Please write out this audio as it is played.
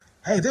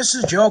Hey, this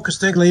is Joe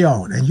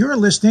Castiglione, and you're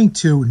listening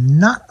to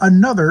Not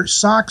Another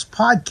Sox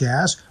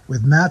podcast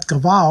with Matt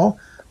Cavallo,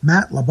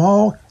 Matt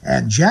LeBeau,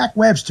 and Jack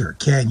Webster.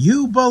 Can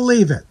you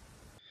believe it?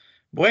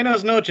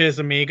 Buenos noches,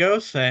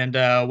 amigos, and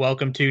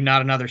welcome to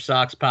Not Another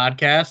Sox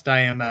podcast.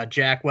 I am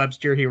Jack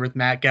Webster here with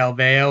Matt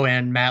Galveo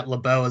and Matt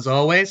LeBeau, as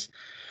always.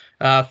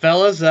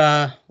 Fellas,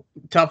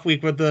 tough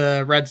week with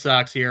the Red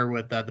Sox here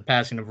with the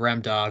passing of Rem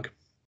Dog.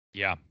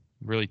 Yeah,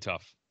 really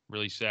tough,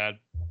 really sad.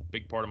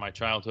 Big part of my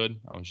childhood.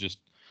 I was just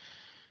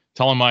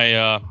telling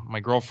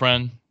my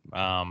girlfriend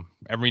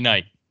every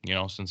night,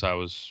 since I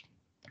was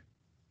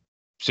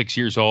 6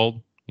 years old.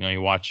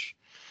 You watch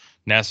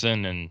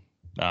NESN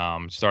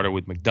and started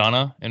with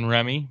McDonough and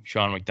Remy,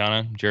 Sean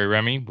McDonough, Jerry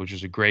Remy, which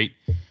was a great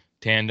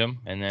tandem,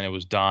 and then it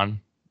was Don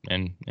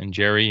and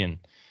Jerry, and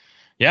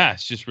yeah,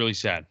 it's just really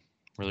sad,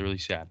 really really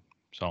sad.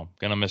 So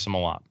gonna miss him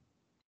a lot.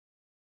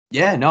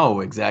 Yeah,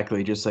 no,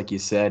 exactly. Just like you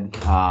said,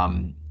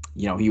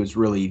 he was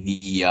really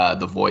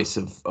the voice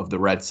of the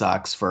Red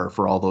Sox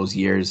for all those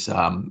years.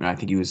 And I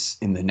think he was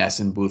in the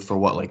NESN booth for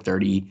like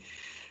 30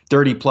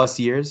 plus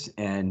years.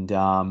 And,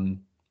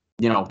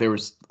 there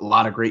was a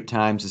lot of great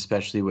times,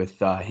 especially with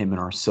him and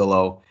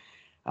Arcillo.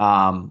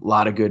 A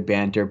lot of good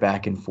banter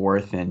back and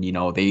forth. And,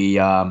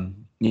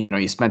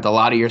 you spent a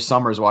lot of your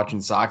summers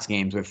watching Sox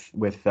games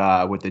with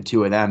the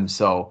two of them.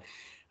 So,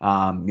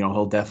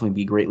 he'll definitely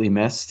be greatly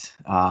missed.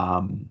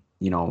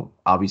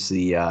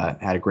 Obviously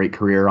had a great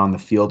career on the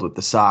field with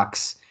the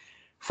Sox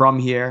from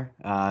here,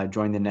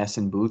 joined the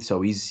NESN booth.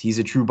 So he's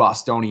a true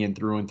Bostonian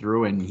through and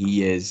through, and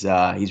he's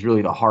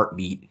really the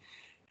heartbeat,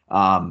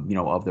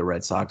 of the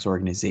Red Sox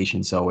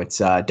organization. So it's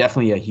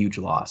definitely a huge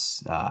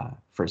loss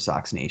for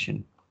Sox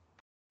Nation.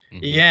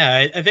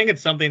 Yeah, I think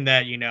it's something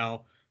that,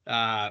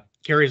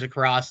 carries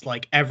across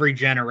like every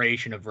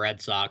generation of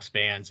Red Sox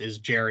fans is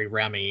Jerry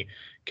Remy.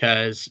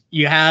 Because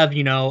you have,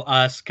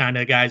 us kind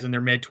of guys in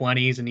their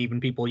mid-20s and even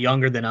people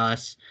younger than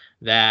us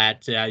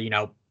that,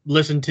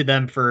 listen to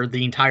them for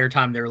the entire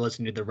time they were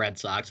listening to the Red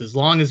Sox. As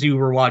long as you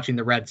were watching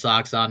the Red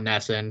Sox on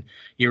NESN,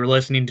 you were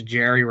listening to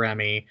Jerry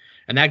Remy.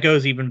 And that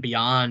goes even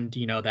beyond,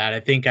 that. I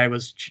think I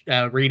was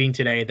reading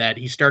today that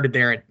he started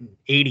there at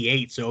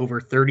 88, so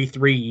over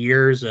 33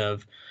 years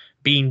of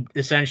being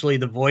essentially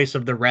the voice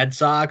of the Red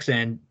Sox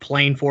and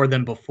playing for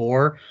them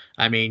before.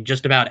 I mean,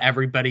 just about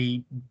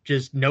everybody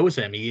just knows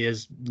him. He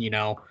is,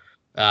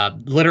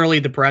 literally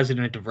the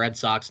president of Red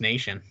Sox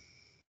Nation.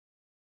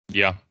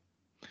 Yeah.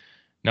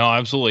 No,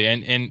 absolutely.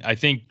 And I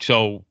think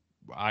so.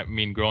 I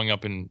mean, growing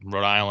up in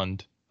Rhode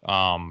Island,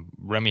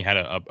 Remy had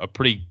a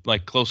pretty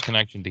like close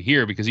connection to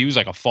here because he was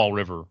like a Fall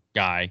River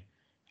guy.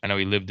 I know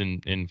he lived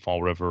in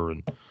Fall River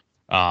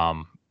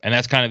and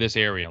that's kind of this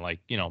area, like,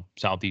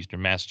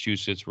 southeastern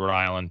Massachusetts, Rhode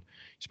Island.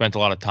 Spent a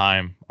lot of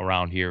time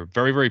around here.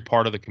 Very, very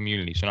part of the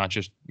community. So not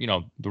just,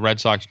 the Red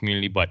Sox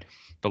community, but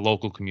the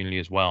local community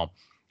as well.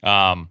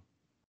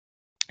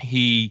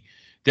 He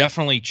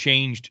definitely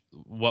changed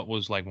what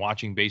was like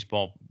watching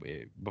baseball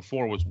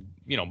before was,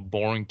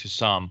 boring to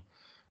some,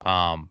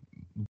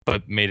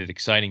 but made it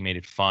exciting, made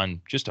it fun.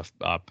 Just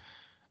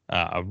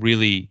a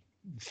really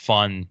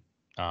fun,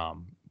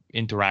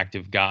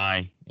 interactive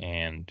guy.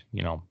 And,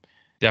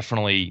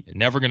 definitely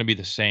never going to be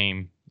the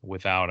same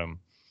without him.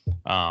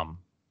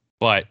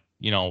 But,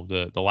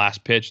 the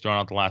last pitch, throwing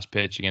out the last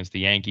pitch against the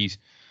Yankees,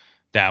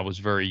 that was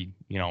very,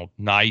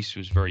 nice. It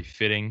was very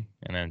fitting.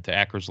 And then to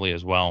Eckersley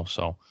as well.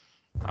 So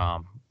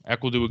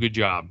Eck will do a good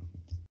job.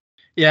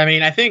 Yeah, I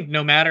mean, I think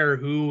no matter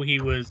who he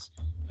was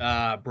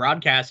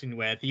broadcasting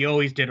with, he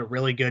always did a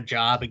really good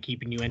job at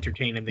keeping you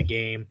entertained in the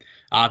game.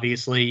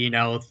 Obviously,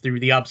 through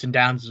the ups and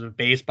downs of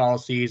baseball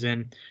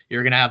season,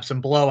 you're going to have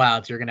some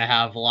blowouts. You're going to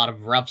have a lot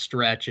of rough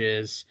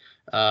stretches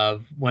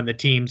of when the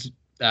team's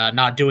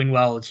not doing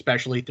well,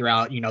 especially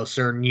throughout,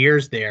 certain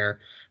years there.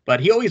 But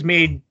he always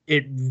made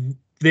it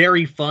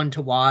very fun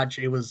to watch.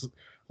 It was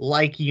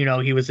like,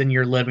 he was in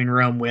your living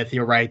room with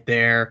you right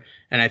there.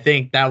 And I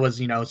think that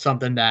was,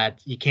 something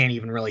that you can't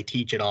even really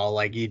teach at all.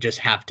 Like, you just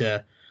have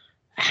to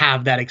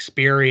have that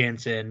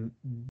experience and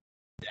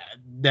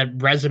that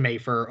resume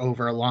for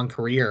over a long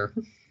career.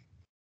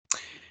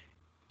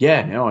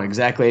 Yeah, no,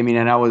 exactly. I mean,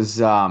 and I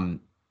was, I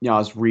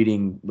was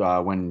reading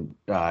when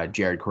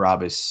Jared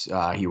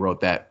Carrabis, he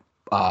wrote that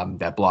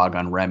blog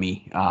on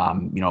Remy,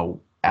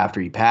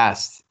 after he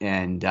passed,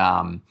 and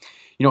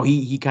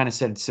he kind of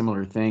said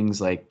similar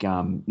things, like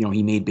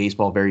he made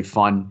baseball very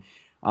fun.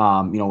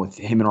 With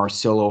him and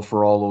Arcillo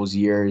for all those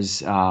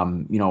years,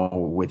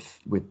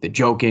 with the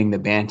joking, the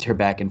banter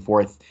back and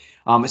forth,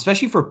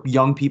 especially for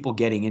young people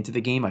getting into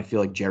the game. I feel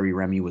like Jerry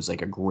Remy was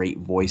like a great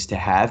voice to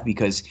have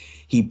because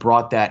he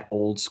brought that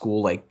old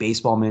school like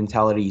baseball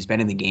mentality. He's been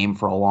in the game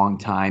for a long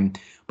time,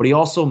 but he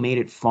also made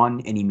it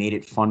fun, and he made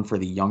it fun for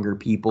the younger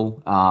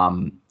people,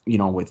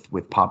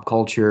 with pop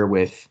culture,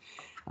 with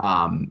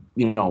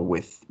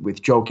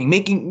with joking,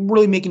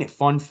 making it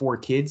fun for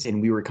kids.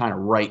 And we were kind of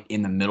right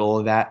in the middle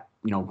of that,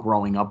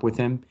 growing up with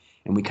him,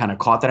 and we kind of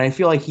caught that. I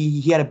feel like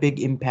he had a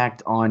big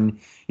impact on,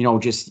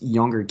 just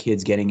younger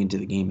kids getting into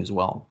the game as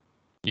well.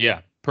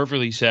 Yeah,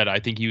 perfectly said. I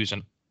think he was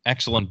an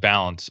excellent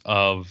balance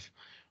of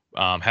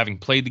having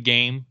played the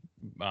game,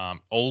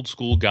 old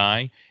school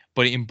guy,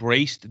 but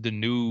embraced the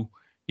new,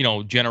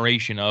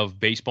 generation of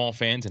baseball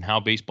fans and how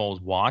baseball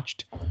is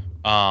watched.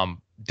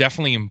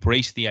 Definitely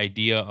embraced the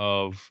idea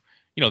of,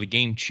 the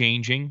game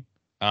changing.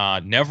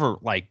 Never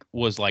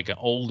was like an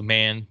old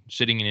man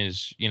sitting in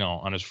his,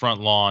 on his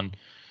front lawn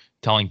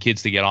telling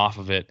kids to get off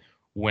of it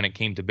when it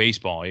came to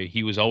baseball.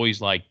 He was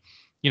always like,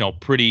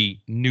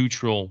 pretty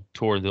neutral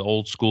toward the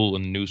old school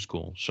and the new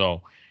school.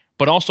 So,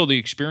 but also the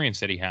experience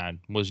that he had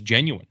was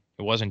genuine.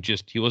 He wasn't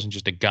just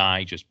a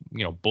guy just,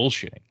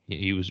 bullshitting.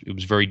 It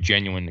was very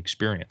genuine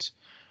experience.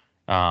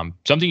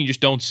 Something you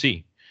just don't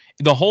see.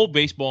 The whole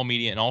baseball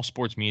media and all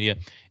sports media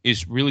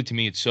is really, to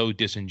me, it's so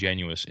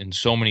disingenuous in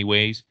so many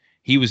ways.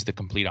 He was the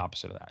complete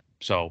opposite of that.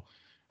 So,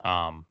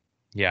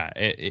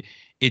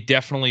 it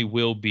definitely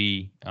will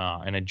be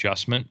an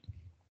adjustment.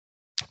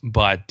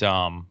 But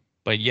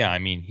yeah, I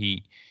mean,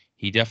 he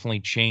definitely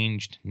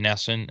changed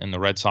NESN and the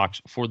Red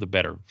Sox for the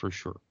better, for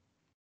sure.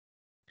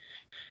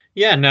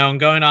 Yeah, no, and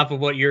going off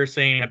of what you're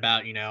saying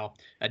about,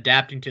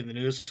 adapting to the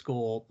new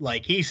school,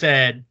 like he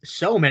said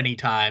so many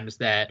times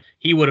that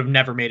he would have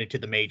never made it to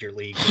the major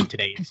leagues in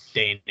today's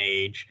day and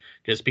age,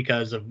 just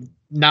because of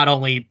not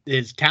only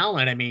his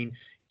talent. I mean,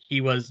 he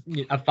was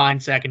a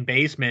fine second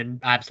baseman,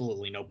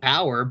 absolutely no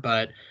power,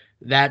 but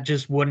that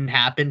just wouldn't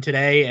happen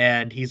today.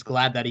 And he's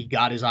glad that he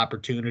got his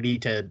opportunity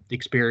to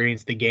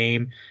experience the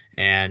game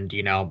and,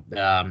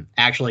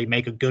 actually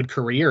make a good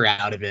career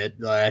out of it.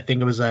 I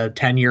think it was a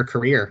 10-year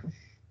career.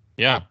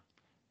 Yeah,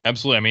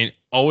 absolutely. I mean,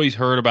 always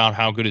heard about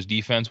how good his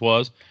defense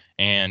was,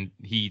 and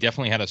he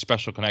definitely had a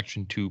special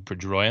connection to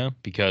Pedroia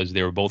because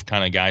they were both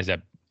kind of guys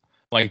that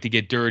liked to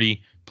get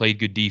dirty, played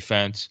good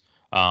defense.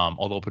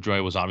 Although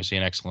Pedroia was obviously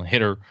an excellent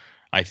hitter,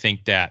 I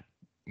think that,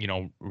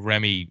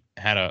 Remy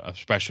had a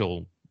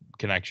special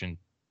connection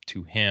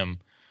to him.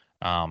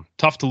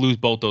 Tough to lose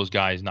both those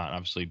guys. Not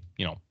obviously,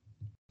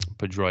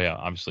 Pedroia,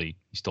 obviously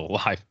he's still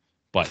alive,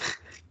 but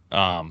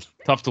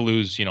tough to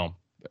lose,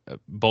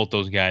 both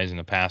those guys in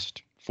the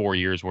past 4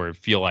 years, where it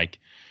feel like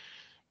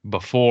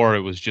before it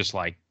was just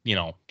like,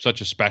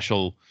 such a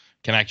special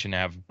connection to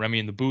have Remy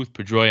in the booth,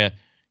 Pedroia,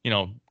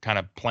 kind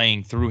of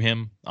playing through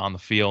him on the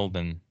field.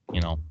 And,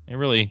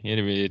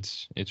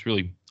 it's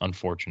really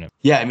unfortunate.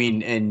 Yeah. I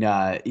mean, and,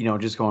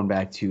 just going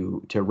back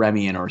to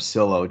Remy and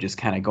Orsillo, just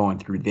kind of going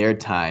through their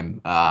time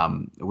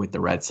with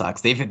the Red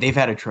Sox, they've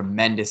had a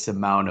tremendous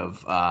amount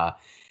of,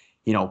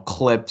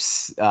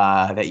 clips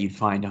that you'd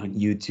find on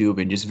YouTube,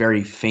 and just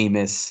very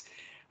famous,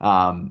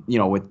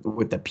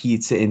 with the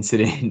pizza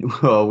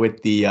incident,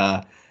 with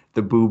the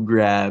boob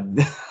grab.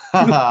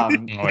 Yeah.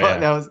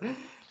 That was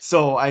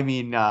so. I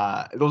mean,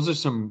 those are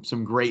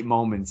some great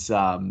moments.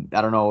 I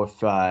don't know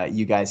if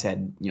you guys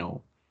had,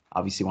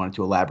 obviously wanted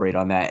to elaborate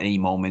on that. Any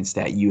moments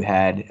that you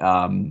had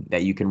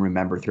that you can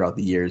remember throughout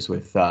the years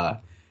with,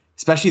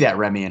 especially that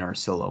Remy and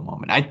Orsillo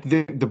moment.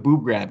 The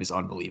boob grab is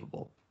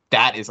unbelievable.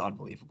 That is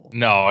unbelievable.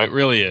 No, it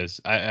really is.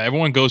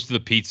 Everyone goes to the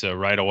pizza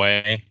right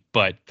away,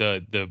 but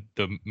the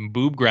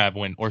boob grab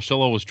when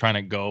Orsillo was trying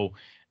to go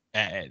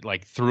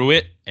through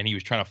it, and he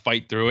was trying to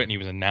fight through it, and he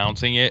was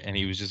announcing it, and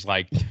he was just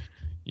like,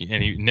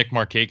 Nick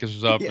Markakis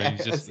was up, and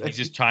he's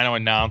just trying to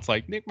announce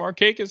like Nick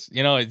Markakis,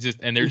 it's just,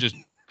 and they're just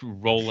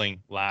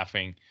rolling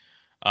laughing.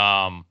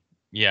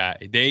 Yeah,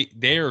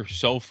 they are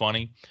so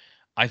funny.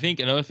 I think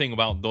another thing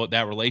about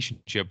that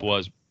relationship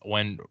was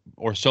when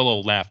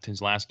Orsillo left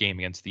his last game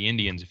against the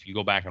Indians. If you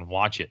go back and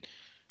watch it,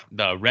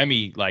 the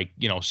Remy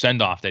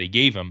send off that he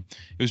gave him,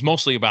 it was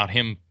mostly about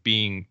him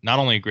being not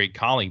only a great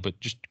colleague but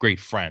just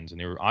great friends,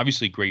 and they were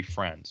obviously great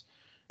friends.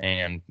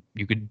 And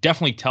you could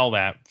definitely tell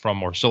that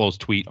from Orsillo's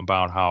tweet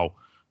about how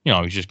he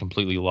was just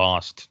completely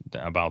lost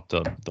about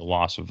the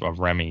loss of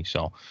Remy.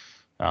 So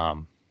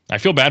I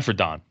feel bad for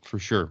Don, for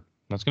sure.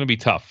 That's going to be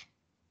tough.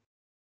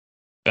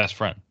 Best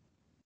friend.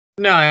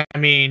 No, I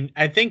mean,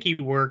 I think he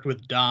worked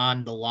with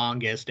Don the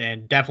longest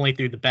and definitely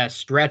through the best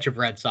stretch of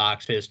Red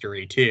Sox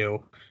history,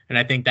 too. And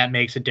I think that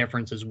makes a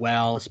difference as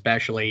well,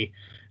 especially,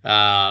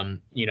 when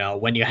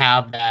you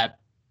have that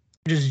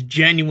just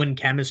genuine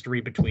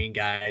chemistry between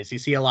guys. You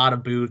see a lot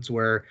of booths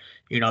where,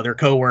 they're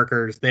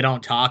coworkers. They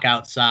don't talk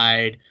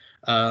outside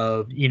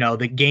of,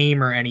 the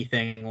game or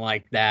anything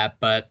like that.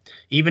 But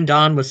even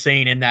Don was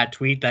saying in that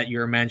tweet that you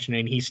were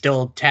mentioning, he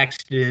still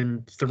texted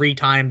him 3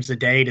 times a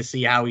day to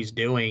see how he's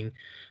doing.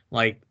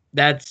 Like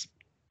that's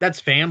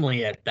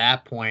family at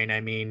that point.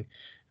 I mean,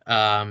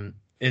 and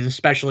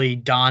especially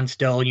Don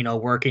still,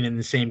 working in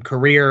the same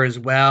career as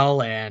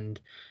well, and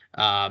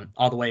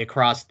all the way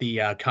across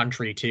the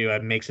country too.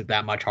 It makes it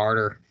that much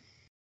harder.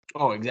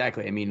 Oh,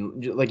 exactly. I mean,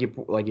 like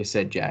you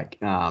said, Jack,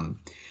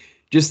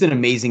 just an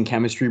amazing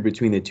chemistry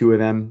between the two of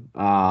them.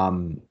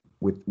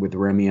 With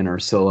Remy and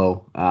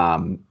Orsillo,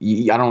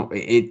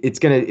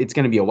 it's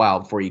gonna be a while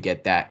before you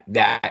get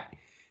that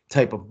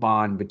type of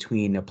bond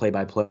between a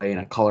play-by-play and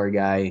a color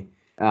guy.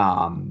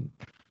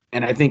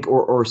 And I think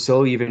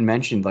Orsillo even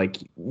mentioned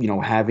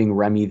having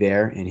Remy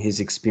there and his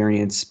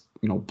experience,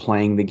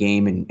 playing the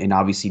game and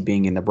obviously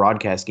being in the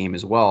broadcast game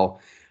as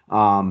well.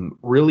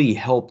 really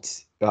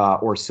helped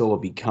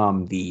Orsillo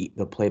become the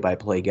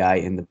play-by-play guy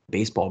and the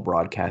baseball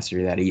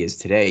broadcaster that he is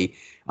today.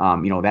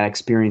 That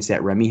experience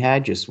that Remy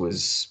had just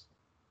was,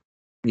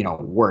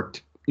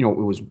 worked.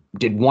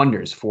 Did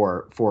wonders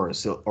for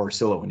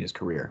Orsillo in his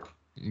career.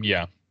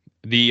 Yeah.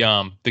 The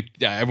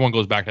everyone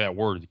goes back to that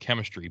word, the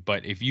chemistry.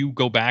 But if you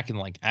go back and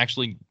like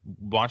actually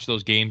watch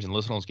those games and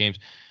listen to those games,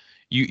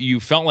 you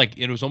felt like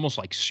it was almost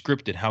like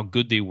scripted how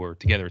good they were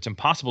together. It's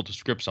impossible to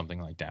script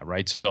something like that,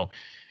 right? So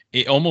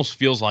it almost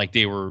feels like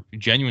they were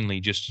genuinely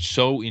just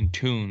so in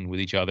tune with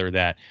each other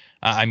that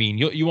I mean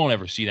you won't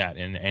ever see that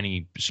in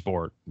any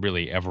sport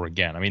really ever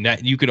again. I mean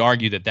that you could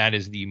argue that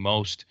is the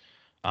most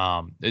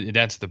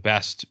that's the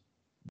best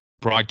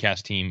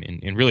broadcast team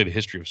in really the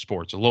history of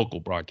sports, a local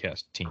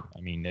broadcast team.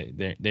 I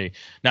mean they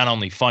not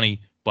only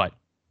funny but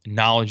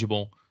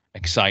knowledgeable,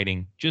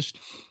 exciting, just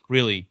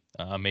really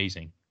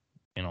amazing,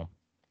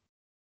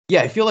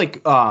 Yeah, I feel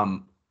like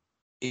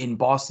in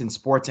Boston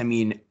sports, I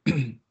mean,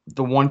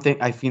 the one thing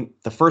I think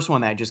the first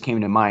one that just came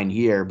to mind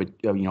here, but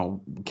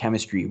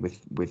chemistry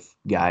with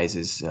guys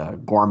is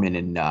Gorman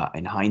and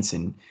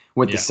Heinsohn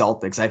with the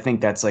Celtics. I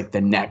think that's like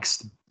the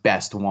next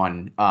best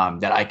one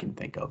that I can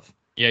think of.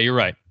 Yeah, you're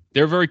right.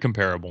 They're very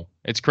comparable.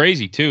 It's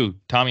crazy too.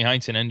 Tommy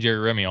Heinsohn and Jerry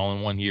Remy all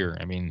in one year.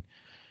 I mean,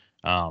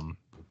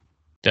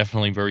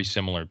 definitely very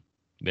similar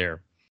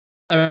there.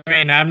 I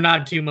mean, I'm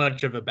not too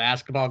much of a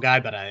basketball guy,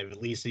 but I've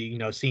at least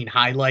seen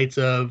highlights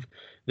of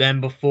them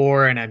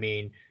before, and I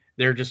mean,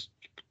 they're just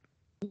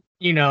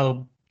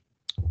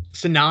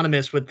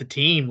synonymous with the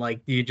team. Like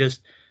you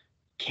just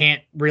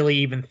can't really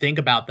even think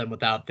about them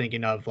without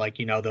thinking of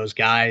those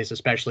guys,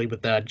 especially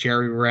with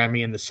Jerry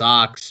Remy and the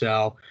Sox.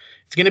 So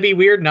it's going to be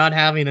weird not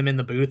having them in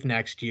the booth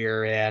next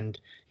year. And,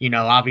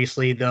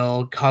 obviously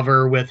they'll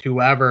cover with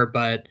whoever,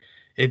 but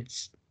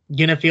it's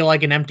going to feel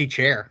like an empty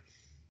chair.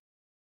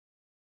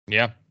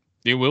 Yeah,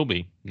 it will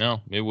be.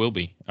 No, it will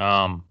be.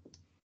 Yeah,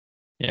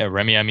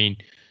 Remy, I mean,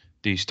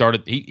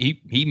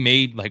 he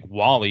made like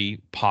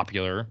Wally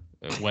popular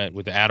went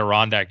with the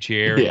Adirondack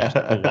chair. Yeah.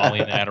 Wally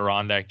in the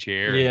Adirondack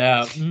chair.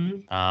 Yeah.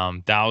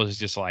 That was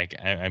just like,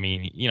 I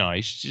mean,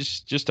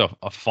 he's just a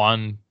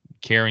fun,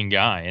 caring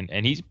guy,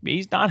 and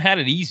he's not had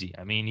it easy.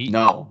 I mean,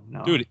 no,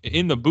 dude,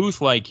 in the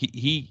booth, like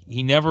he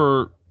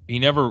never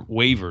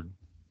wavered.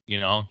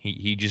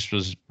 He just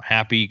was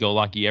happy go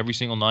lucky every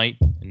single night,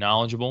 and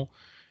knowledgeable,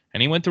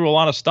 and he went through a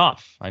lot of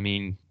stuff. I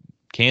mean,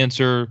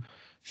 cancer,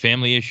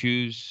 family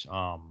issues,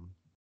 a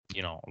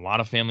lot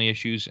of family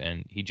issues,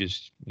 and he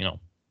just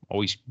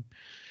always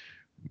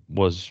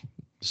was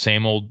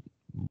same old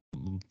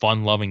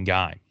fun-loving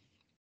guy.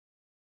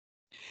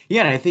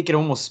 Yeah, and I think it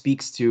almost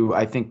speaks to,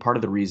 I think part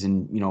of the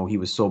reason, he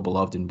was so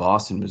beloved in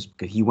Boston was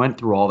because he went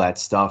through all that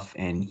stuff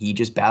and he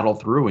just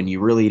battled through, and you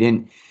really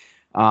didn't,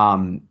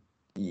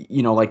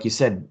 like you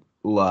said,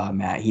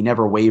 Matt, he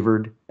never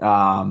wavered.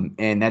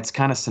 And that's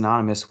kind of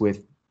synonymous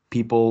with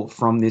people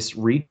from this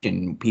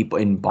region, people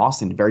in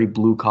Boston, very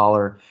blue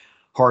collar,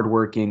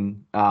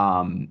 hardworking,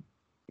 and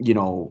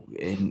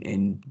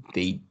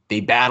they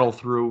battle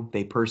through,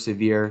 they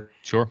persevere.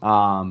 Sure.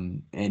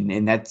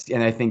 And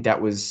I think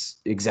that was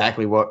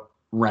exactly what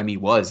Remy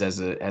was as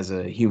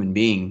a human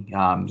being.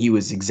 He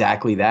was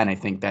exactly that, and I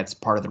think that's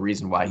part of the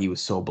reason why he was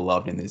so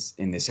beloved in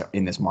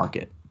this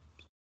market.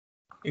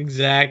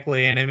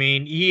 Exactly, and I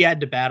mean, he had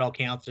to battle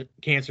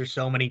cancer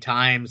so many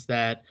times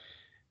that,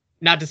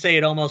 not to say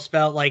it almost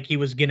felt like he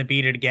was going to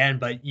beat it again,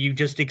 but you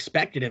just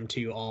expected him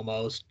to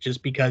almost,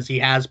 just because he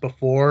has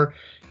before.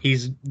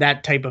 He's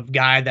that type of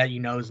guy that,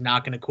 is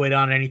not going to quit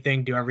on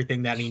anything, do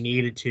everything that he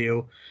needed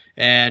to.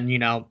 And,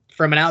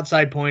 from an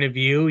outside point of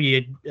view,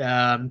 you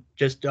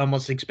just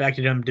almost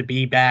expected him to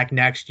be back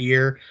next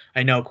year.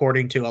 I know,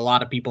 according to a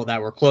lot of people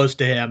that were close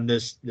to him,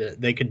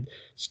 they could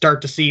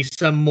start to see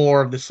some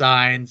more of the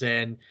signs,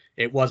 and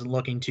it wasn't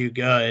looking too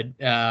good.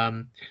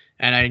 And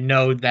I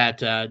know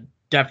that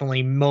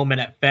definitely moment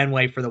at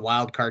Fenway for the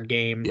wild card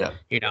game,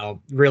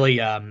 really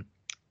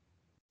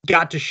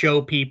got to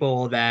show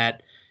people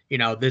that,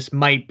 this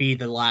might be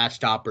the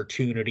last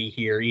opportunity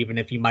here, even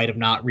if you might have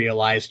not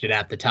realized it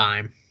at the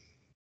time.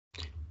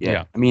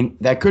 Yeah. I mean,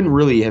 that couldn't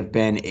really have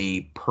been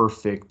a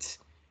perfect,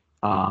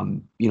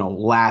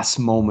 last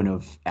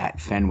moment at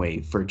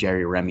Fenway for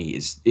Jerry Remy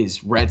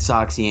is Red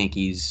Sox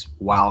Yankees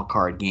wild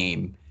card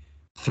game,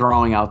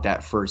 throwing out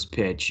that first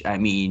pitch. I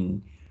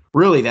mean,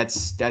 really,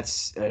 that's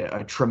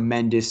a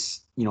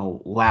tremendous,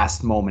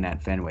 last moment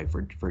at Fenway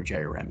for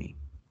Jerry Remy.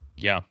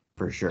 Yeah,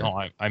 for sure.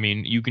 No, I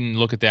mean, you can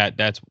look at that.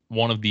 That's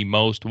one of the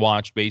most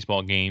watched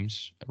baseball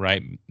games,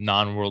 right?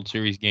 Non-World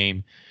Series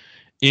game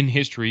in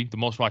history, the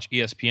most watched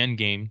ESPN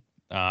game,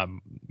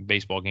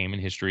 baseball game in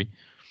history.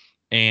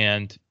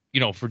 And,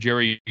 for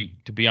Jerry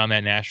to be on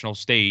that national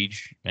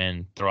stage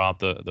and throw out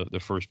the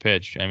first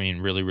pitch, I mean,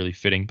 really, really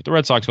fitting. But the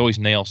Red Sox always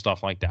nail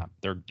stuff like that.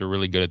 They're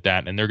really good at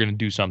that. And they're going to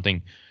do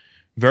something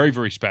very,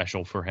 very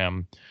special for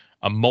him.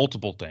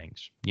 Multiple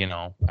things,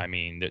 I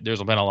mean,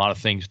 there's been a lot of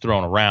things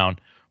thrown around,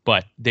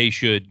 but they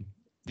should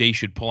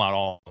pull out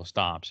all the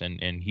stops,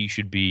 and he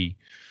should be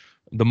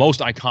the most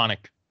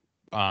iconic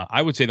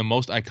I would say the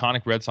most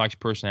iconic Red Sox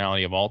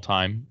personality of all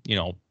time. You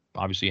know,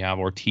 obviously you have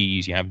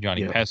Ortiz, you have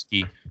Johnny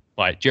Pesky,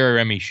 but Jerry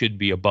Remy should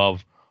be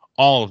above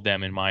all of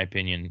them, in my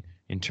opinion,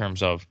 in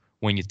terms of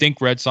when you think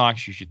Red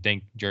Sox, you should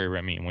think Jerry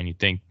Remy, and when you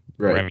think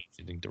Remy, you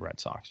should think the Red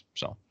Sox.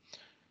 So,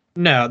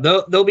 no,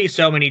 there'll be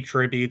so many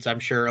tributes. I'm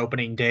sure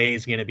opening day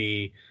is going to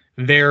be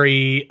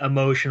very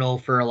emotional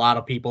for a lot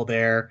of people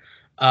there.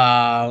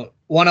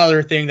 One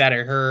other thing that I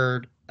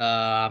heard,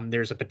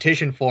 there's a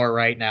petition for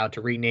right now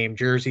to rename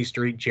Jersey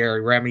Street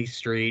Jerry Remy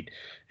Street,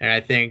 and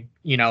I think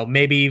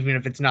maybe even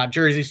if it's not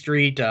Jersey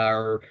Street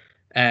or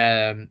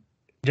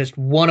just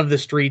one of the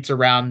streets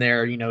around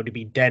there, to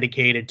be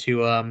dedicated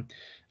to him.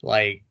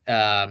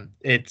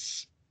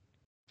 It's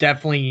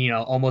definitely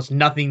almost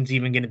nothing's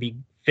even going to be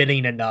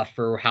fitting enough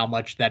for how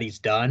much that he's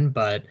done,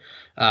 but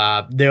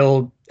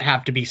there'll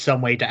have to be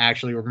some way to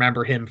actually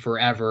remember him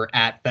forever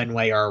at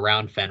Fenway or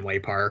around Fenway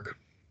Park.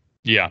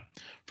 Yeah,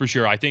 for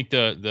sure. I think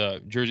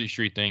the Jersey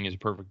Street thing is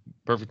a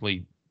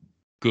perfectly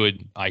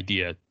good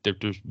idea.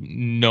 There's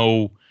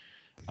no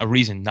a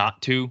reason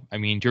not to. I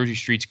mean, Jersey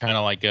Street's kind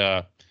of like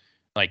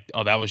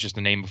that was just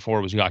the name before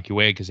it was Yawkey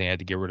Way because they had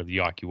to get rid of the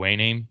Yawkey Way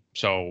name.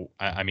 So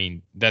I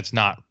mean, it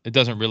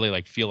doesn't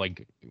really feel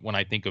like when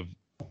I think of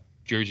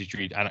Jersey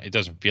Street, it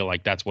doesn't feel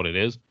like that's what it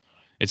is.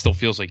 It still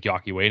feels like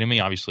Yawkey Way to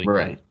me, obviously.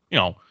 Right.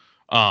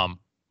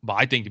 But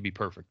I think it'd be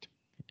perfect,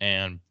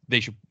 and they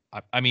should.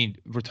 I mean,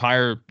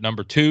 retire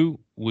number 2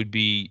 would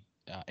be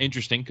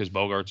interesting because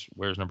Bogaerts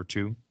wears number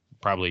 2.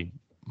 Probably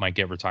might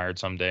get retired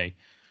someday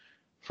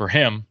for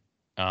him.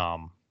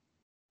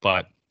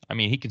 But I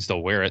mean, he can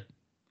still wear it.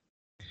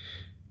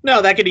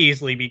 No, that could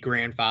easily be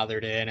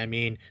grandfathered in. I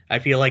mean, I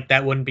feel like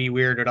that wouldn't be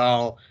weird at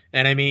all.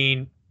 And I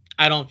mean,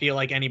 I don't feel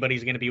like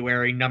anybody's going to be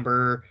wearing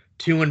number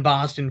 2 in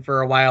Boston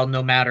for a while,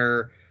 no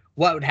matter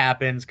what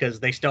happens, because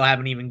they still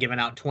haven't even given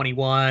out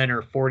 21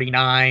 or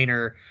 49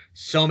 or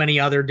so many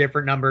other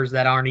different numbers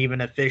that aren't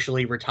even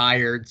officially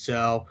retired.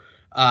 So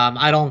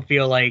I don't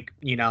feel like,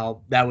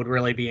 that would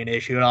really be an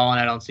issue at all.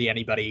 And I don't see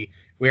anybody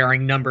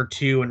wearing number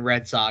 2 in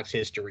Red Sox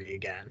history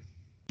again.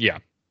 Yeah.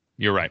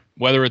 You're right.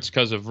 Whether it's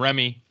because of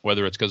Remy,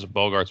 whether it's because of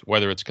Bogaerts,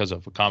 whether it's because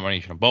of a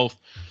combination of both,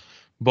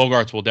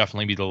 Bogaerts will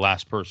definitely be the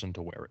last person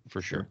to wear it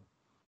for sure.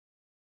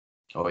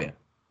 Oh yeah,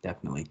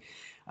 definitely.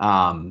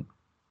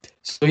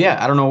 So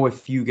yeah, I don't know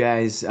if you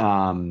guys,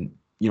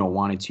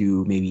 wanted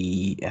to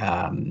maybe,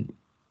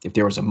 if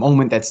there was a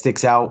moment that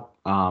sticks out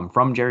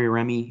from Jerry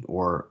Remy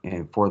or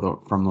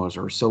from those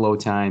Ursillo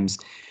times,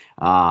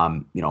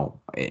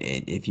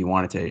 if you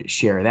wanted to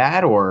share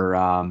that or,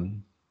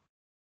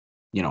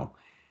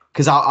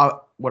 because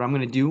what I'm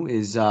going to do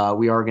is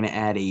we are going to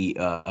add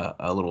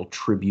a little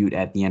tribute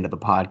at the end of the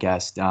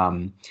podcast,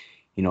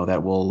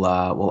 that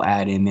we'll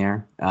add in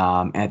there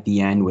at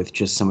the end with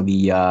just some of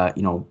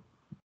the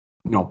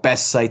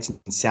best sights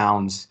and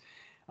sounds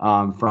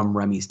from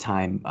Remy's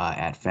time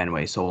at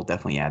Fenway. So we'll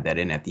definitely add that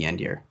in at the end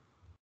here.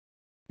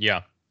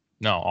 Yeah,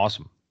 no,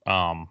 awesome.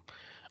 I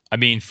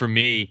mean, for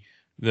me,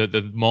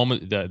 the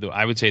moment,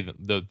 I would say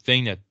the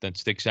thing that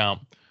sticks out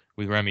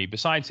with Remy,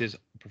 besides his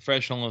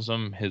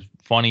professionalism, his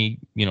funny,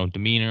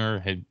 demeanor,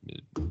 his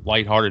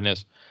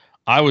lightheartedness,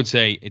 I would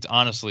say it's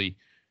honestly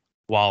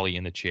Wally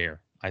in the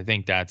chair. I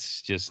think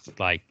that's just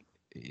the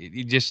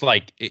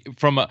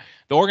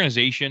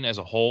organization as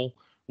a whole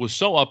was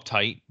so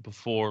uptight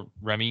before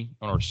Remy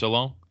or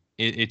Ursillo.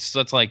 It's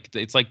like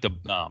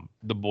the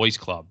boys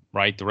club,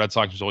 right? The Red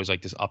Sox was always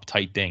like this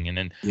uptight thing, and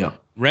then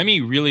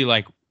Remy really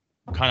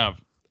kind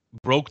of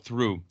broke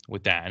through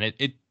with that, and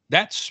it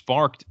that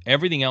sparked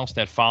everything else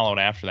that followed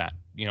after that.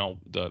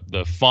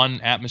 The fun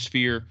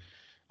atmosphere,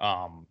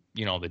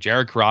 the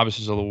Jared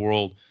Carabases of the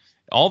world,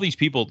 all these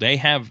people, they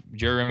have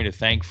Jerry Remy to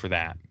thank for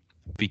that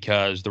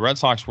because the Red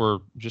Sox were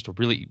just a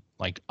really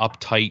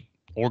uptight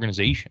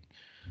organization.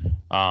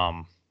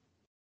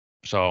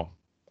 So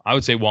I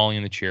would say Wally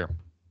in the chair.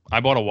 I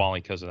bought a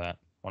Wally because of that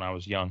when I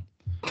was young.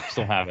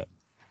 Still have it.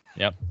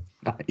 Yep.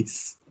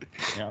 Nice.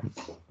 Yeah.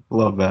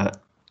 Love that.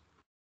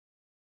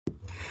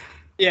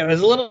 Yeah, it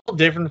was a little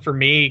different for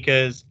me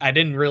because I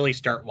didn't really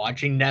start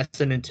watching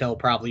NESN until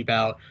probably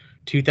about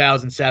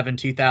 2007,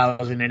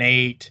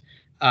 2008,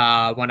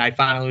 when I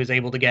finally was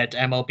able to get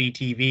MLB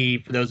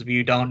TV. For those of you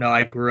who don't know,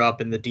 I grew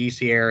up in the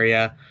DC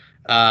area,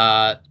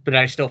 but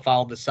I still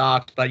followed the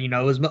Sox. But, it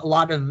was a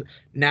lot of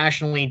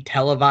nationally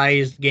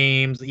televised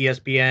games,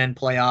 ESPN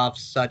playoffs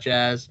such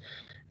as.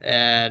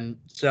 And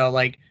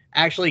so,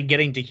 actually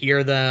getting to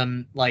hear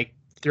them,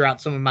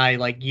 throughout some of my,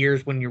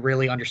 years when you're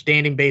really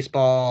understanding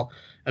baseball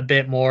a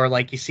bit more,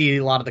 you see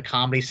a lot of the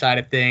comedy side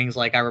of things.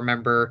 I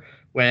remember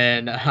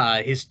when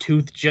his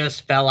tooth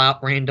just fell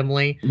out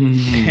randomly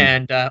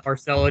and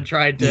Ursillo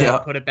tried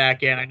to put it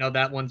back in. I know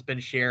that one's been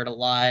shared a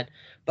lot,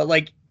 but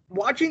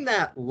watching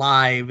that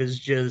live is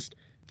just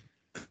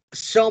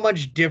so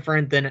much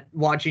different than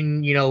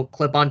watching,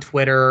 clip on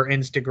Twitter or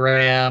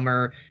Instagram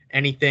or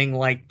anything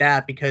like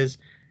that, because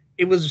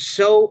it was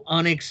so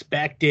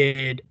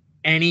unexpected.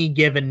 Any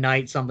given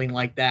night, something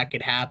like that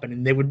could happen,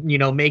 and they would,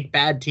 make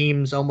bad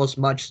teams almost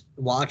much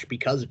watch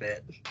because of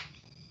it.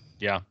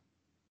 Yeah.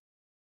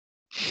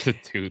 The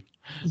tooth.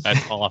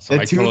 That's awesome.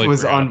 The tooth totally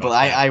was forgot about unbelievable.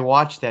 that. I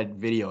watched that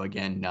video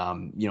again,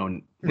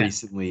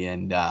 recently,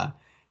 and that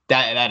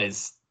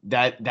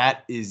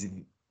is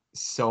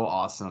so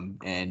awesome,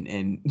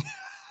 and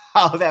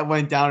how that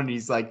went down, and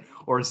he's like,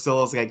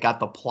 Orsilo's like got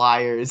the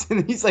pliers,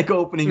 and he's like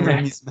opening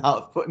Remy's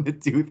mouth, putting the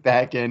tooth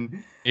back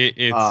in.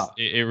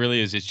 It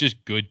really is. It's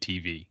just good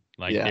TV.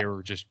 Like Yeah. they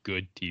were just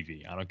good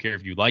TV. I don't care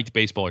if you liked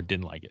baseball or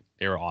didn't like it.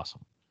 They were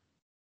awesome.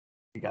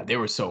 God, they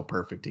were so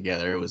perfect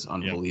together. It was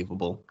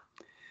unbelievable.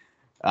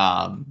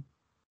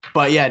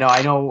 But yeah, no,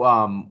 I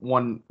know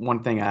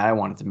one thing I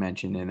wanted to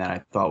mention and that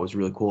I thought was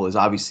really cool is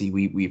obviously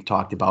we've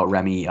talked about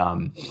Remy,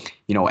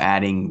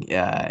 adding,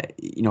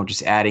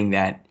 just adding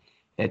that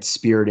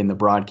spirit in the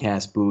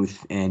broadcast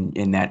booth and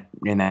in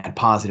that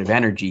positive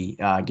energy.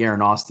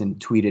 Garen Austin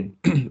tweeted,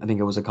 I think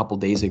it was a couple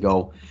days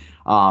ago,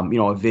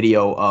 a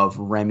video of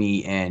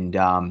Remy and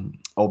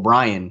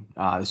O'Brien.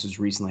 This was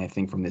recently, I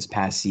think, from this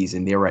past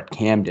season. They were at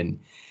Camden.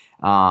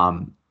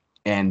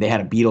 And they had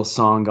a Beatles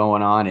song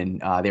going on,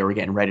 and they were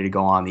getting ready to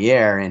go on the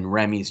air, and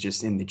Remy's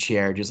just in the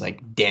chair, just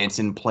like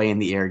dancing, playing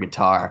the air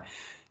guitar,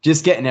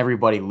 just getting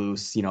everybody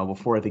loose,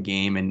 before the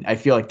game. And I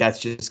feel like that's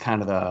just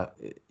kind of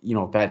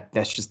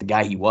that's just the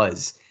guy he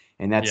was.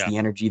 And that's the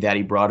energy that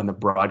he brought in the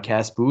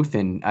broadcast booth.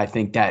 And I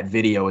think that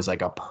video is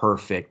like a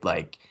perfect,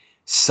 like,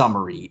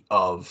 summary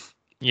of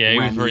he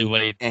was very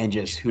laid and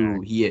just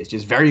who he is,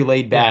 just very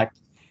laid back.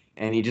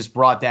 And he just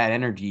brought that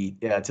energy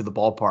to the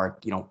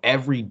ballpark,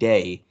 every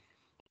day.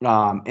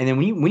 And then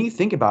when you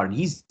think about it,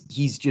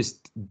 he's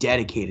just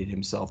dedicated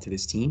himself to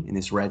this team and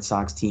this Red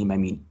Sox team. I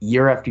mean,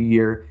 year after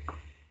year,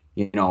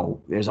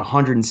 there's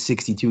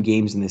 162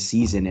 games in the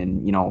season,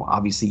 and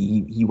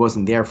obviously he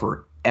wasn't there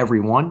for every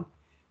one.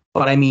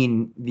 But I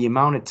mean, the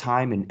amount of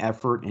time and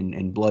effort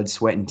and blood,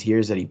 sweat, and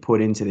tears that he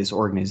put into this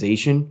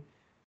organization,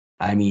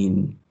 I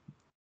mean,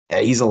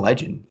 he's a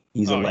legend.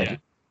 He's a legend.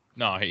 Yeah.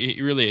 No, it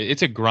really,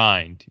 it's a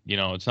grind.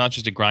 It's not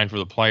just a grind for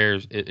the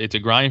players. It's a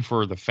grind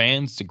for the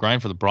fans. It's a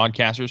grind for the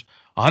broadcasters.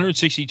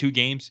 162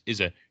 games is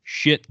a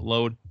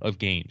shitload of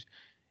games.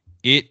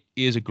 It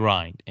is a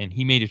grind, and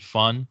he made it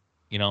fun.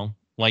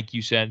 Like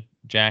you said,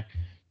 Jack,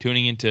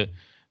 tuning into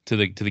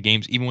the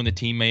games, even when the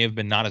team may have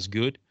been not as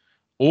good,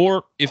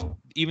 or if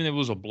it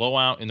was a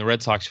blowout in the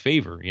Red Sox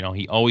favor.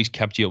 He always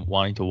kept you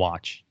wanting to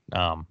watch.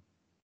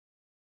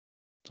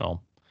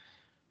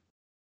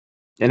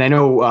 And I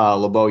know,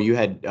 LeBeau, you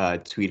had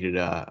tweeted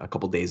a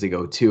couple days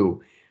ago,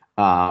 too,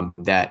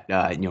 that,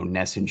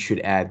 NESN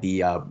should add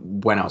the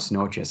Buenos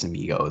Noches,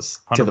 Amigos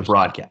 100%. To the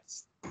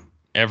broadcast.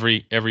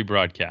 Every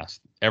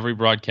broadcast. Every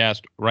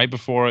broadcast right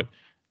before it,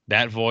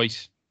 that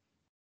voice,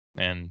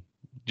 and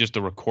just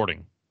a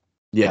recording.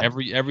 Yeah.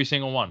 Every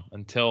single one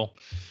until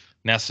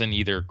NESN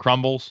either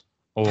crumbles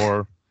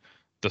or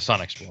the sun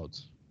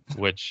explodes,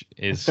 which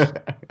is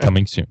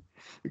coming soon.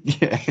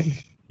 Yeah.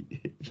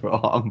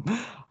 Well,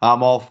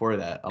 I'm all for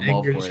that.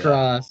 Fingers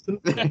crossed.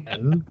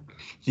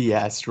 The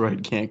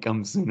asteroid can't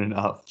come soon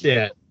enough.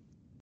 Yeah.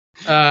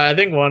 I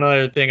think one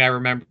other thing I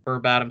remember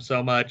about him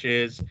so much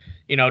is,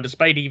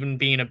 despite even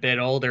being a bit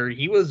older,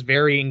 he was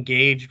very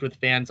engaged with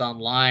fans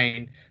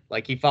online.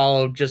 Like, he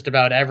followed just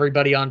about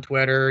everybody on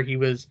Twitter. He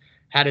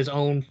had his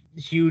own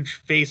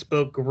huge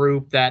Facebook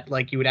group that,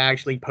 like, he would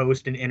actually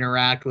post and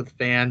interact with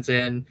fans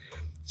in.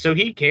 So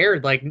he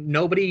cared. Like,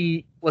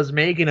 nobody was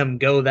making him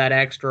go that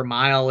extra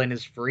mile in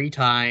his free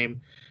time,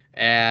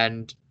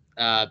 and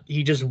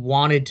he just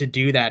wanted to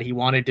do that. He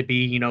wanted to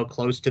be,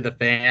 close to the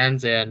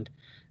fans, and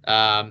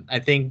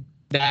I think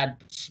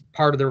that's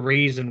part of the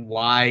reason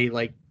why,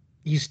 like,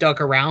 he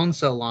stuck around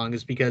so long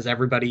is because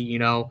everybody,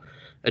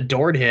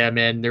 adored him,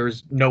 and there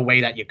was no way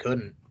that you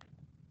couldn't.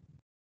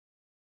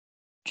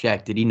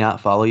 Jack, did he not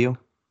follow you?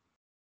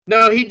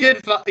 No, he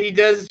did. He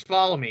does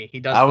follow me. He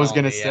does. I was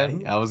gonna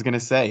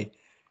say.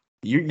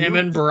 Him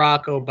and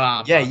Barack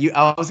Obama. Yeah,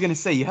 I was gonna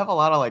say you have a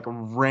lot of like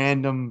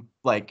random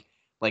like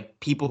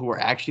people who are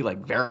actually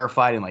like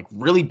verified and like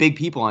really big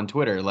people on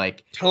Twitter,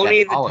 like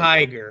Tony the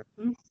Tiger.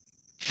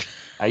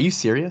 Are you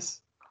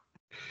serious?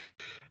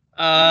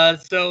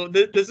 So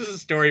this is a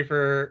story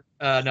for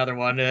another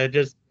one.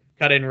 Just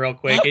cut in real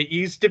quick. It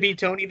used to be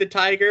Tony the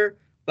Tiger,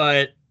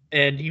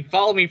 and he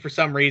followed me for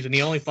some reason.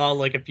 He only followed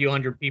like a few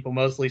hundred people,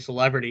 mostly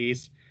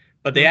celebrities,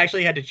 but they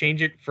actually had to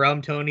change it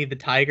from Tony the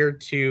Tiger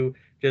to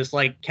just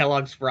like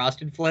Kellogg's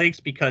Frosted Flakes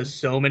because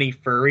so many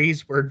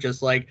furries were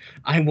just like,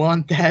 I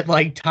want that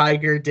like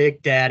tiger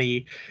dick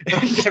daddy.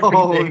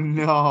 Oh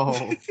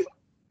no.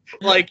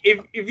 Like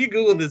if you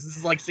Google this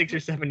is like 6 or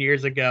 7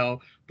 years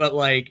ago, but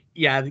like,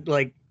 yeah,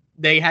 like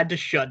they had to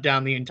shut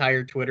down the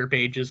entire Twitter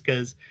pages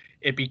because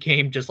it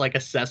became just like a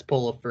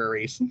cesspool of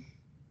furries.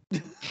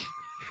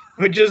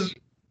 Which is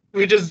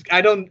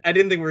I didn't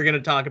think we were going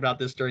to talk about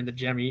this during the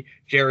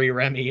Jerry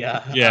Remy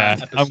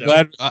episode.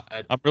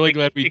 I'm really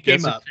glad we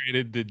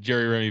desecrated the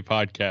Jerry Remy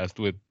podcast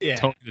with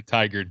Tony the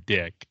Tiger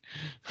dick.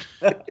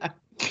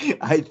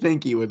 I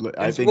think he would.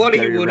 I think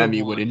Jerry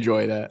Remy would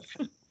enjoy that.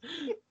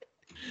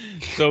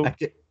 So,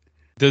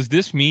 does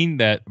this mean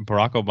that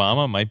Barack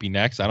Obama might be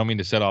next? I don't mean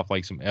to set off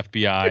like some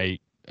FBI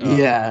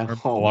Yeah.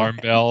 alarm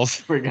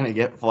bells. We're gonna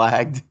get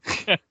flagged.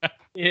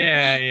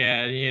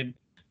 Yeah.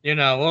 You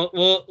know,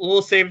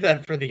 we'll save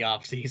that for the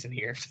off season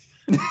here.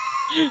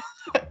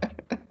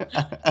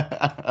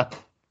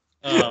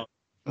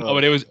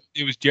 But it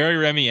was Jerry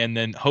Remy, and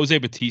then Jose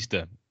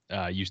Batista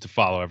used to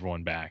follow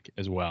everyone back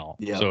as well.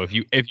 Yeah. So if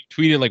you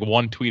tweeted like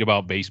one tweet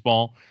about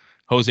baseball,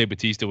 Jose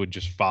Batista would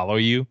just follow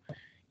you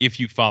if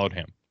you followed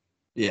him.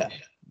 Yeah.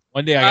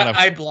 One day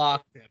I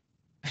blocked him.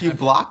 You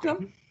blocked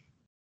him?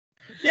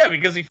 Yeah,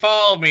 because he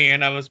followed me,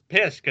 and I was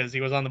pissed because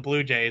he was on the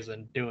Blue Jays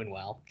and doing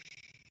well.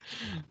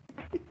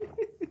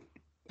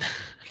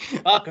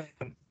 Fuck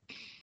him.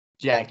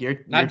 Jack, your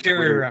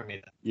Jerry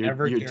Remy. Your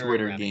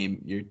Twitter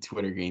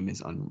game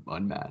is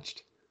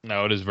unmatched.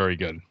 No, it is very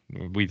good.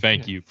 We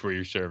thank you for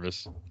your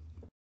service.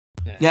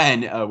 Yeah,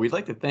 and we'd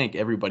like to thank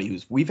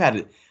everybody we've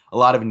had a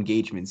lot of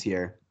engagements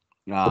here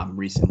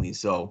recently.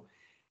 So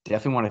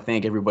definitely want to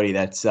thank everybody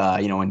that's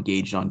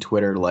engaged on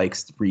Twitter,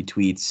 likes,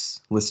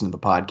 retweets, listen to the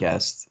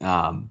podcast.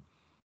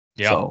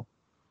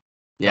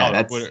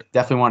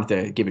 Definitely wanted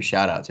to give a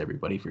shout out to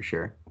everybody for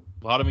sure.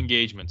 A lot of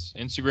engagements.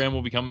 Instagram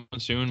will be coming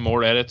soon.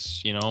 More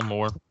edits,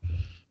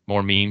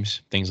 more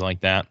memes, things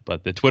like that.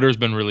 But the Twitter's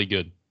been really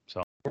good.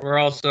 So we're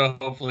also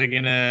hopefully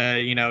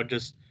gonna,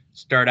 just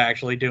start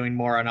actually doing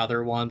more on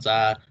other ones.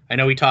 I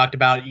know we talked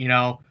about,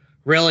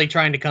 really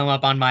trying to come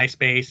up on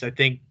MySpace. I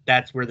think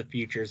that's where the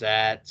future's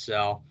at.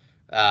 So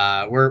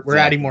we're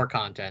adding more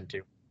content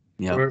too.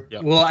 Yeah.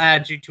 We'll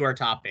add you to our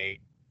top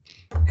 8.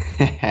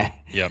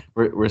 Yep.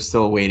 We're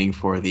still waiting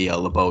for the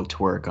LeBeau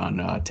twerk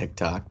on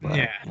TikTok.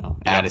 But,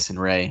 Addison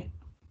Ray.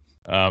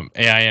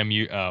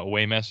 AIMU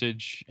away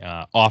message.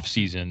 Off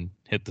season.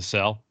 Hit the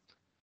cell.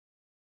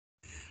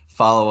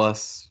 Follow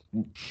us.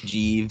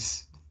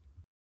 Jeeves.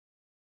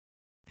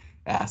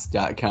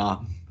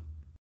 Ask.com.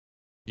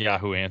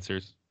 Yahoo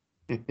Answers.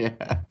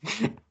 Yeah.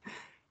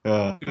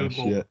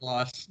 Google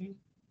Plus.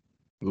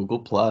 Google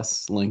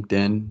Plus.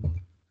 LinkedIn.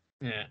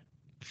 Yeah.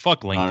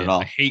 Fuck LinkedIn.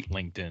 I hate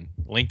LinkedIn.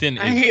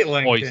 I hate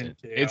LinkedIn poison.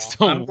 Too. It's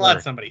the I'm worst.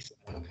 glad somebody said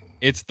it.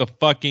 It's the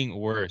fucking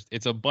worst.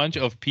 It's a bunch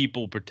of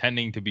people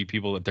pretending to be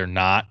people that they're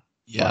not.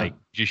 Yeah. Like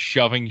just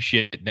shoving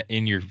shit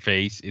in your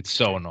face. It's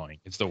so annoying.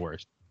 It's the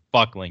worst.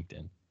 Fuck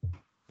LinkedIn.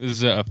 This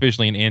is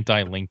officially an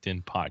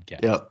anti-LinkedIn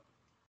podcast. Yep.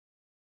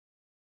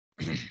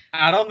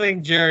 I don't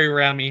think Jerry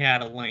Remy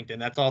had a LinkedIn.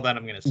 That's all that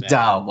I'm gonna say.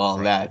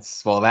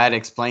 That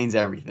explains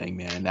everything,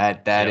 man.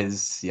 That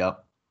is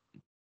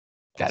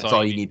That's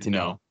all you need to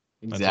know.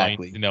 Exactly. That's all you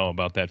need to know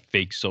about that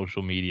fake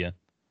social media.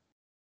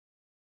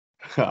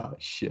 Oh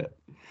shit.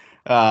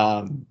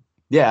 I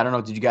don't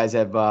know. Did you guys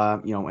have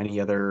any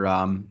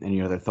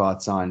other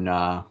thoughts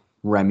on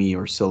Remy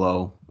or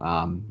Silo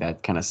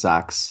that kind of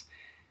sucks?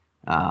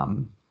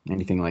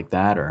 Anything like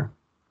that or?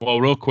 Well,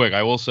 real quick,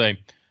 I will say,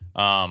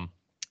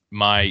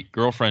 my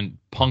girlfriend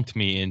punked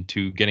me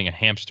into getting a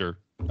hamster.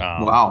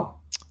 Wow.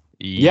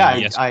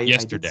 Yesterday. I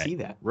did see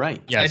that. Right.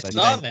 Yes, I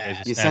saw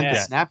that. You sent the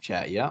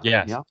Snapchat, yeah.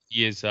 Yes. Yeah.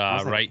 He is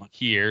right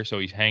here, so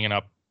he's hanging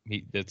up.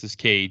 That's his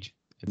cage.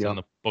 It's on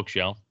the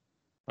bookshelf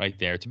right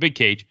there. It's a big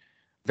cage.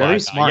 Very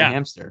smart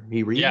hamster.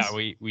 He reads. Yeah,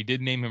 we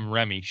did name him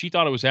Remy. She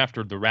thought it was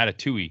after the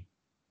Ratatouille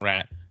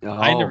rat. Oh.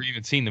 I never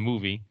even seen the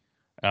movie.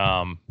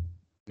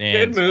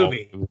 Good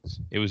movie.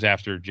 It was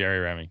after Jerry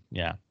Remy.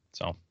 Yeah.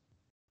 So.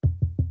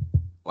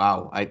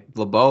 Wow,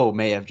 LeBeau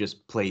may have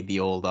just played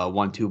the old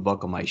 1-2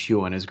 buckle my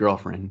shoe on his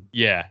girlfriend.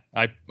 Yeah,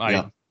 I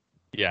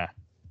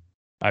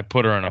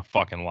put her in a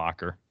fucking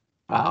locker.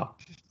 Wow,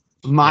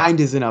 mind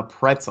is in a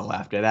pretzel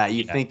after that.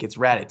 You think it's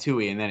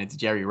Ratatouille, and then it's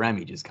Jerry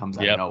Remy just comes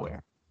out of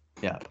nowhere.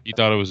 Yeah, you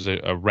thought it was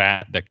a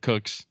rat that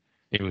cooks.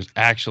 It was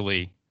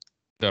actually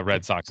the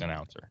Red Sox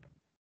announcer.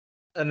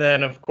 And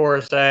then, of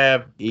course, I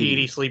have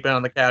Petey sleeping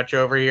on the couch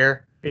over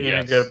here, being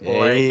a good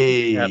boy.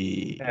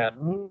 Hey. Yep.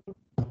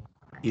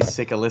 He's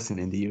sick of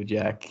listening to you,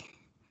 Jack.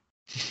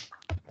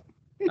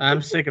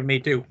 I'm sick of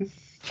me too.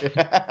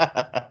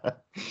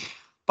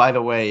 By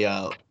the way,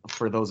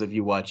 for those of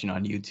you watching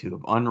on YouTube,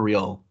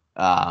 Unreal,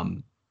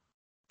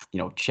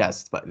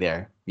 chest, but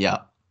there, yeah,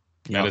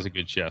 that is a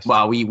good chest.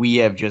 Wow, we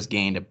have just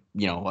gained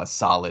a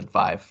solid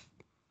 5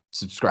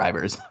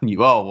 subscribers.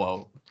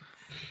 Whoa,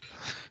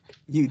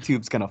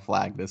 YouTube's gonna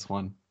flag this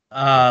one.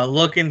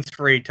 Looking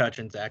 3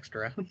 touchings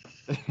extra.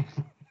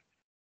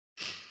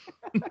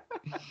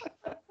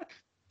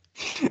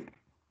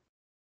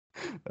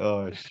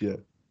 Oh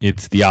shit!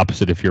 It's the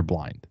opposite if you're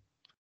blind.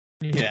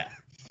 Yeah.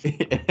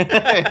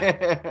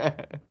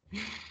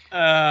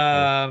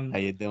 How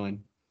you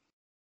doing?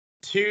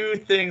 2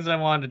 things I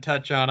wanted to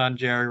touch on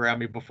Jerry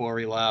Remy before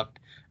we left.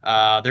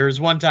 There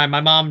was one time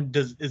my mom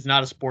is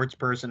not a sports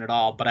person at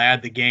all, but I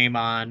had the game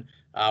on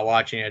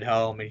watching at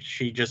home, and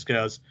she just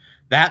goes,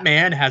 "That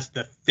man has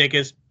the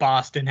thickest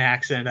Boston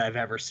accent I've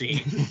ever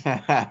seen."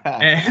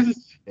 And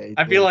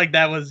I feel like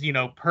that was,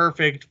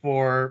 perfect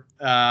for,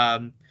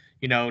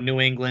 New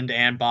England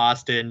and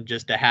Boston,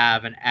 just to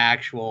have an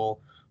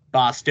actual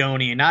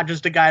Bostonian, not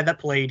just a guy that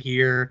played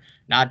here,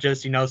 not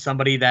just,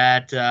 somebody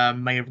that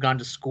may have gone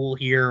to school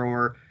here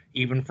or,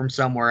 even from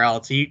somewhere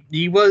else.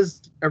 He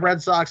was a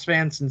Red Sox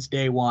fan since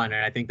day one,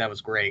 and I think that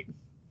was great.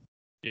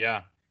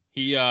 Yeah.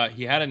 He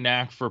had a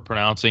knack for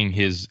pronouncing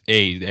his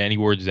A, any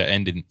words that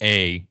end in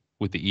A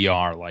with the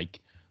ER, like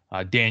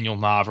Daniel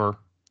Navar.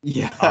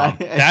 Yeah.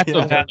 That's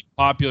a very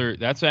popular.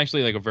 That's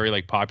actually like a very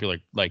like popular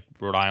like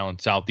Rhode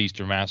Island,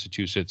 southeastern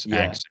Massachusetts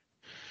accent.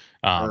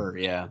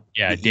 Yeah.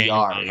 Yeah, The Daniel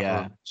ER, Navar,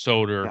 yeah.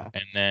 Soder,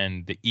 and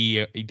then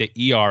the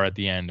ER at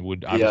the end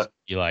would obviously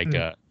be like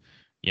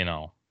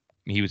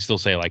he would still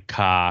say like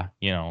Ka,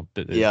 yeah,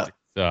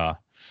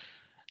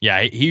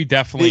 he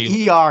definitely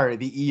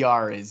The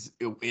ER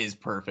is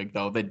perfect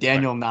though. The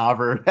Daniel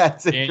Navar,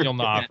 that's it. Daniel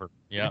Navar.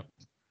 Yeah.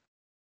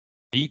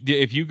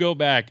 If you go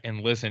back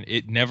and listen,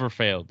 it never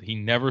failed. He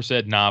never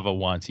said Nava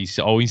once. He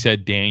always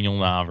said Daniel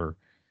Navar.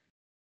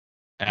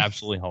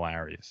 Absolutely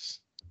hilarious.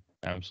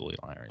 Absolutely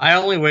hilarious. I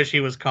only wish he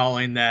was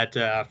calling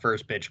that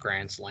first pitch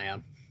grand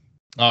slam.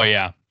 Oh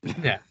yeah.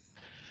 Yeah.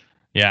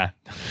 Yeah.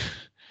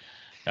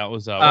 That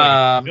was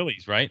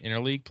Phillies, right?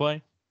 Interleague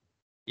play.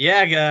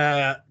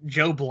 Yeah,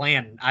 Joe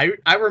Blanton.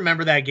 I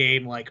remember that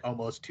game like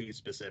almost too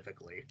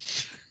specifically.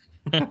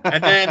 And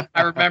then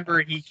I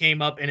remember he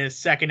came up in his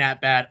second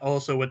at bat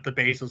also with the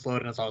bases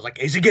loaded, and so I was like,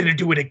 is he gonna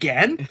do it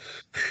again?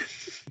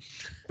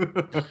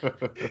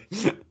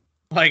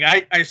 Like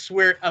I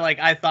swear, like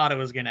I thought it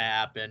was gonna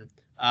happen.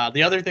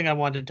 The other thing I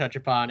wanted to touch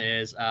upon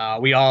is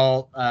we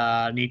all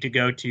need to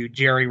go to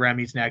Jerry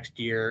Remy's next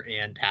year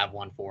and have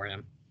one for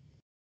him.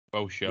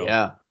 Oh, show.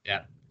 Yeah,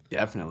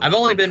 definitely. I've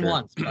only been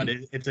once, but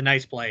it's a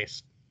nice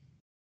place.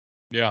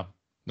 Yeah,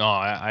 no,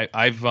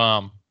 I've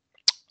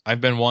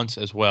been once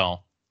as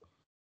well.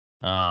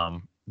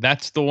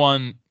 That's the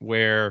one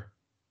where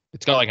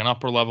it's got like an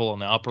upper level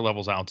and the upper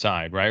level's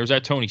outside, right? Or is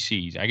that Tony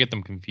C's? I get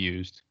them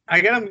confused.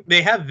 I get them.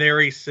 They have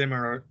very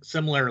similar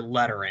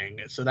lettering,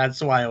 so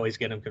that's why I always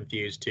get them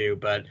confused too.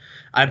 But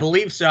I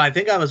believe so. I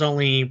think I was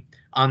only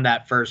on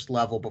that first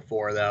level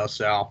before though.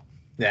 So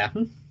yeah.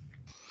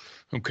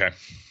 Okay.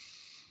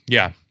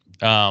 Yeah.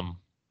 No,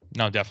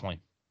 definitely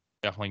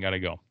got to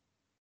go.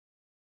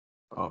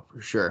 Oh,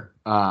 for sure.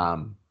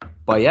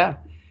 But yeah.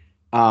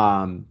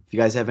 If you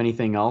guys have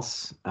anything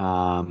else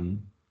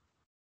on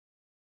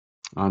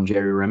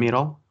Jerry Remy at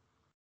all?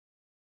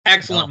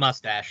 Excellent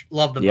mustache.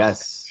 Love the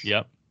mustache.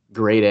 Yep.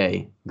 Grade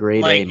A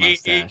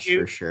mustache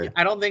for sure.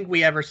 I don't think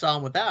we ever saw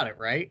him without it,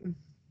 right?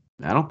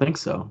 I don't think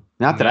so.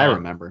 Not that I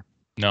remember.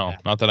 No,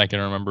 not that I can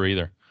remember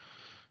either.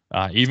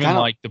 Even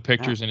like the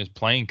pictures in his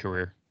playing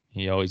career,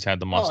 he always had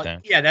the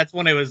mustache. Yeah, that's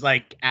when it was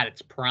like at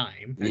its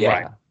prime. Yeah.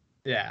 Right.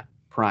 Yeah.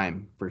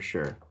 Prime for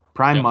sure.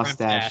 Prime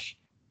mustache.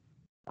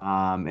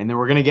 And then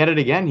we're gonna get it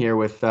again here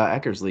with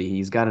Eckersley.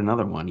 He's got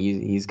another one.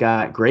 He's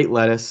got great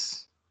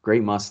lettuce,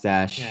 great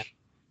mustache. Yeah.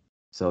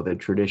 So the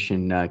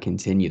tradition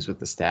continues with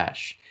the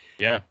stash.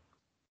 Yeah.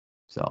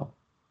 So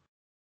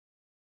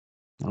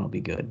that'll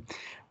be good.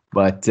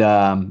 But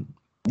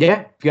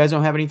yeah, if you guys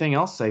don't have anything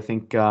else, I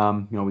think we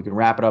can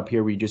wrap it up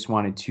here. We just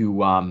wanted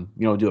to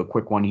do a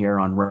quick one here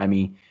on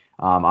Remy.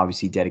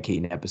 Obviously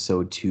dedicate an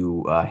episode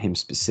to him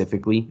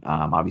specifically.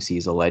 Obviously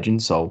he's a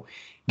legend, so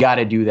got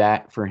to do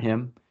that for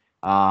him.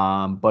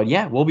 But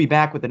yeah, we'll be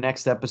back with the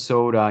next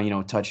episode,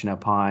 touching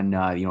upon,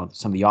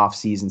 some of the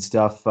off-season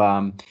stuff,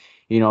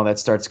 that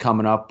starts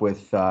coming up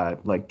with,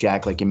 like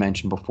Jack, like you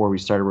mentioned before we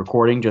started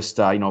recording, just,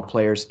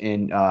 players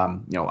in,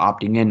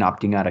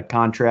 opting out of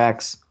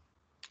contracts,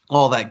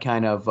 all that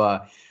kind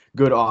of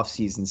good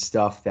off-season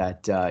stuff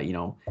that,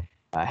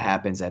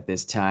 happens at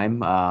this time,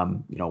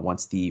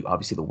 once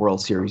obviously the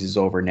World Series is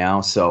over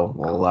now. So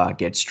we'll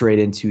get straight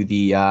into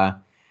the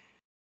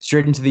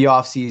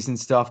off-season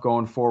stuff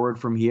going forward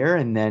from here.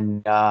 And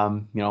then,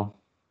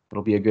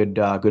 it'll be a good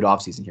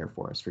off-season here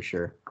for us for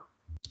sure.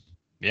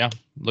 Yeah,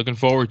 looking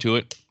forward to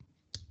it.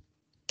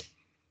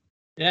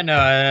 Yeah,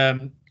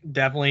 no,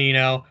 definitely,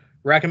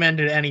 recommend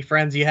it to any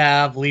friends you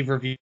have. Leave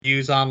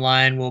reviews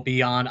online. We'll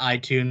be on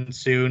iTunes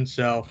soon.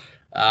 So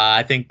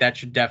I think that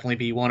should definitely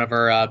be one of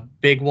our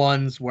big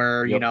ones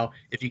where,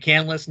 if you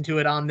can listen to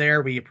it on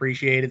there, we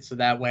appreciate it. So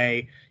that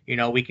way,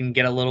 we can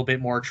get a little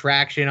bit more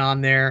traction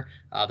on there.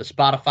 The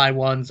Spotify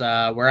ones,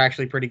 we're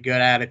actually pretty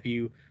good at. If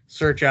you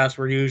search us,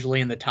 we're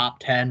usually in the top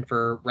 10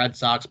 for Red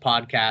Sox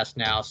podcast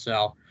now.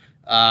 So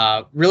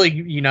really,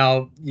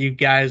 you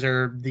guys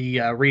are the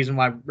reason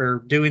why we're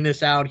doing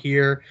this out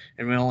here.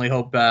 And we only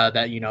hope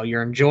that,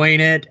 you're enjoying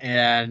it.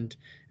 And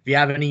if you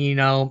have any,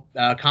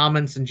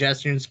 comments,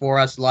 suggestions for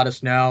us, let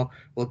us know.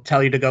 We'll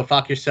tell you to go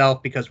fuck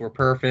yourself because we're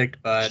perfect.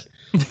 But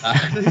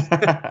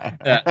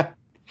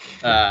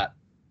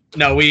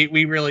no,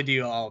 we really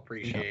do all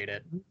appreciate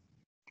it.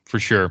 For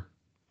sure.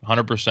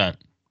 100%.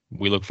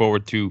 We look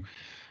forward to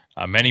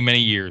many, many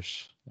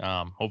years.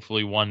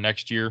 Hopefully one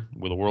next year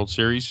with a World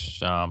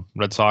Series.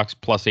 Red Sox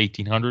plus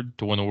 1,800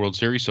 to win the World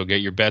Series. So get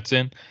your bets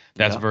in.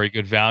 That's very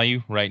good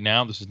value right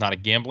now. This is not a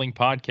gambling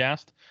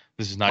podcast.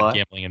 This is not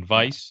gambling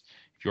advice.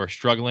 If you are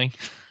struggling,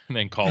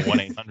 then call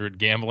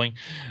 1-800-GAMBLING.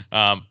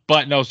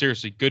 But no,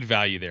 seriously, good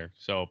value there.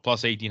 So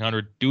plus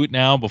 1,800. Do it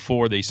now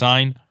before they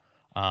sign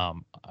a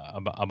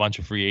bunch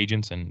of free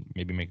agents and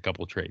maybe make a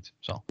couple of trades.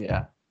 So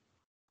yeah.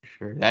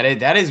 sure.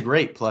 That is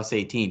great. Plus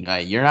 18.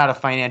 You're not a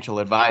financial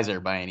advisor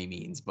by any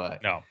means,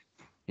 but No.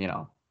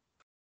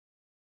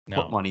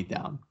 Put money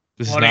down.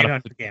 This is not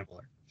a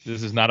gambler.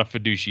 This is not a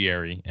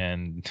fiduciary,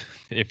 and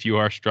if you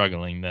are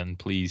struggling, then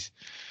please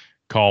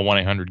call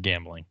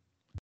 1-800-GAMBLING.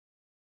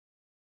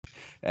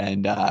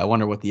 And I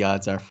wonder what the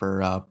odds are for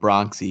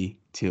Bronxy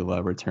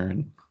to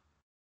return.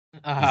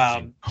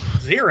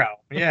 0.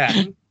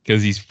 Yeah.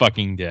 Because he's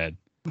fucking dead.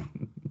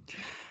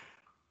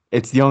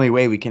 It's the only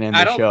way we can end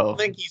the show. I don't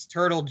think he's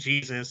Turtle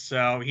Jesus,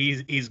 so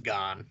he's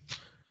gone.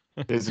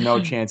 There's no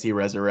chance he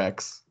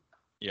resurrects.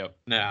 Yep.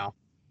 No.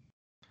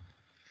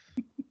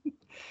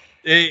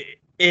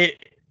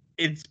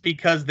 It's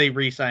because they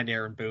re-signed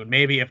Aaron Boone.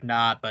 Maybe if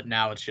not, but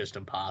now it's just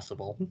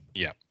impossible.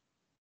 Yep.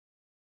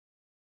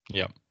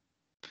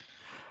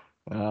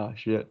 Oh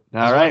shit!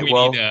 All right.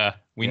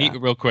 We need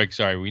real quick.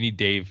 Sorry, we need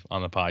Dave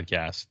on the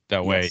podcast.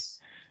 That way,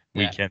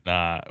 we can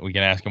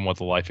ask him what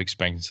the life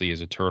expectancy as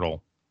a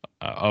turtle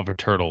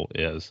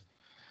is.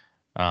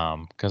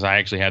 Because I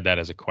actually had that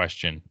as a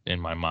question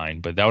in my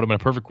mind, but that would have been a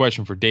perfect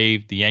question for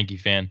Dave, the Yankee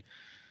fan,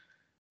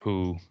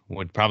 who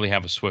would probably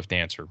have a swift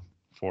answer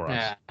for us.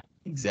 Yeah,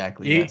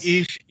 exactly.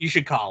 You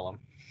should call him.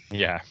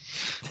 Yeah.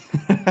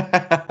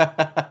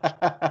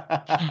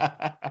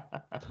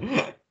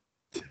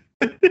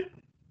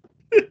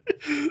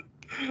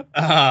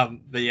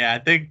 But yeah, I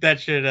think that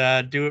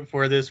should do it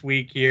for this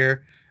week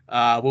here.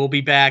 We'll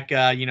be back,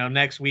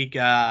 next week,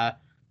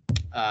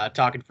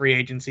 talking free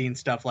agency and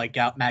stuff like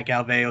Matt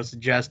Galveo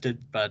suggested.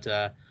 But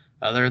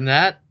other than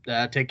that,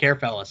 take care,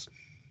 fellas.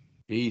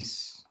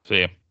 Peace.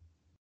 See ya.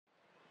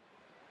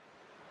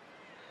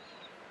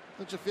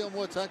 Don't you feel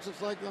more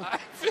Texas-like that? I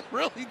feel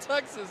really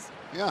Texas.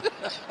 Yeah.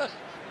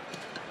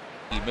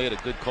 He made a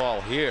good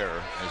call here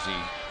as he.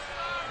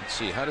 Let's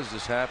see, how does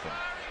this happen?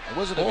 It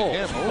wasn't even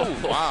him. Oh,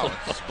 wow.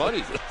 It's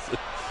Buddy.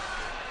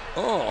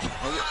 Oh.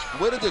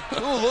 Where did it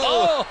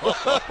go?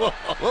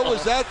 What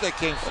was that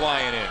came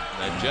flying in?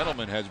 That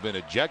gentleman has been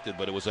ejected,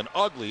 but it was an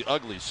ugly,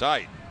 ugly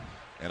sight.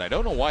 And I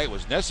don't know why it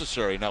was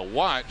necessary. Now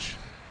watch.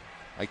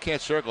 I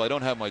can't circle. I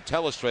don't have my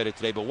telestrator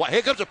today, but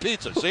here comes a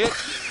pizza. See it?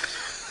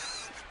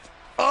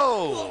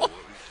 Oh,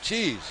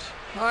 jeez.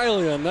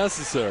 Highly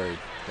unnecessary.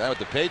 Guy with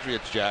the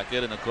Patriots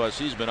jacket, and of course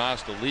he's been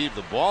asked to leave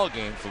the ball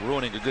game for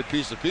ruining a good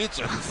piece of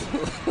pizza.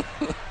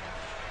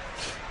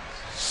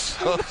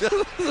 So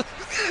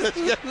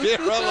it's got beer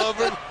all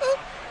over it.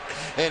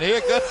 And here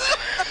comes.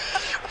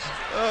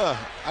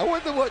 I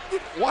wonder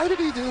why did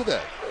he do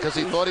that? Because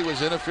he thought he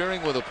was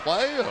interfering with a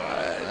play? Or,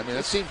 I mean,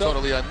 it seemed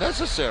totally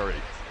unnecessary.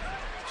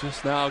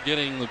 Just now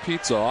getting the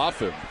pizza off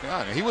him.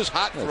 Yeah, he was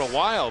hot for a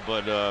while,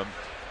 but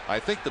I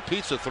think the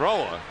pizza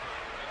thrower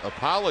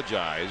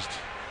apologized.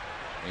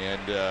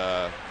 And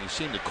he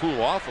seemed to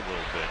cool off a little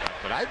bit.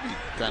 But I'd be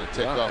kind of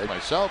ticked off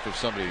myself if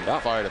somebody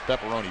fired a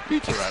pepperoni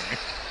pizza at me.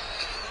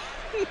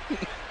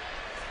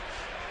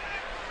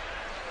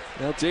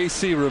 Now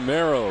J.C.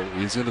 Romero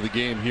is into the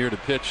game here to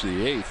pitch the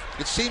 8th.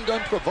 It seemed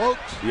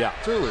unprovoked. Yeah.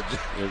 Too.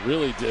 It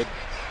really did.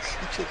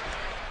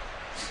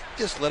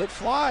 Just let it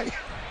fly.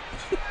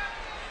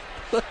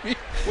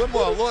 One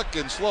more look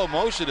in slow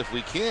motion if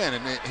we can.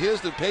 And here's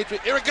the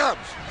Patriot. Here it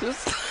comes.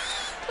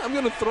 I'm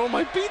going to throw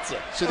my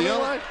pizza. So the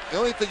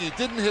only thing, he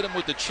didn't hit him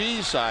with the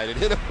cheese side. It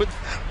hit him with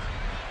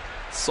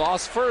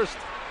sauce first.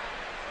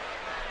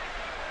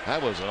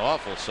 That was an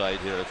awful sight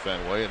here at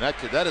Fenway, and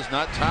that is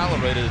not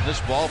tolerated in this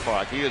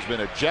ballpark. He has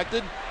been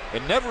ejected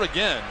and never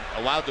again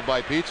allowed to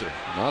buy pizza.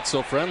 Not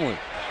so friendly.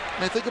 I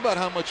mean, think about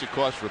how much it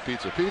costs for a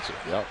pizza.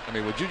 Yep. I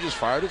mean, would you just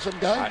fire at some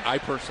guy? I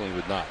personally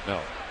would not, no.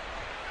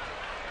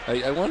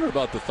 I wonder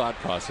about the thought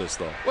process,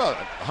 though. Well,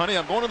 honey,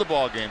 I'm going to the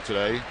ball game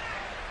today,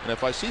 and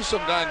if I see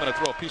some guy, I'm going to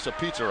throw a piece of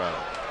pizza at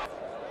him.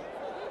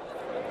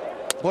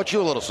 Bought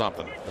you a little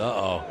something.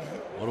 Uh-oh.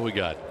 What do we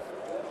got?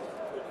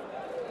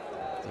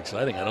 It's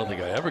exciting. I don't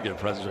think I ever get a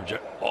present from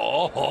Jack.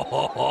 Oh.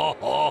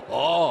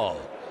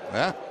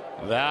 Yeah?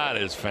 That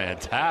is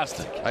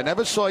fantastic. I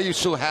never saw you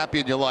so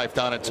happy in your life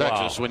down in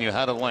Texas when you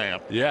had a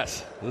lamp.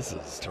 Yes, this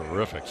is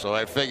terrific. So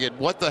I figured,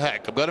 what the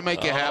heck? I'm going to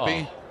make you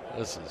happy.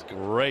 This is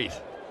great.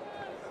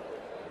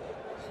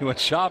 You went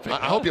shopping.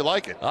 I hope you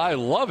like it. I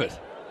love it.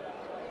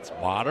 It's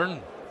modern.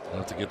 I'll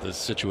have to get this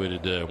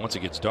situated once it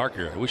gets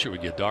darker. I wish it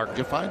would get darker. Did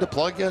you find a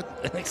plug yet?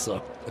 I think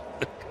so.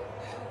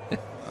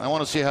 I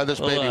want to see how this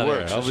baby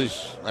works. I'll be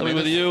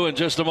with you in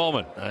just a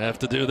moment. I have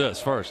to do this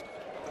first.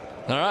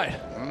 All right.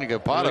 Let me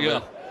get part of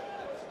it.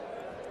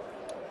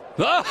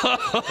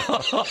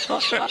 That's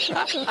awesome.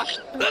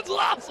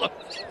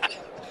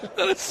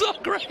 That is so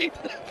great.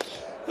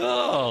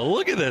 Oh,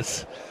 look at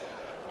this.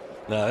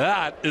 Now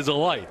that is a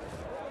light.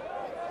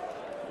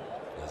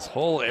 This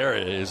whole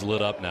area is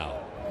lit up now.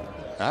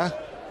 Huh?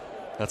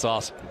 That's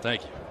awesome.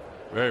 Thank you.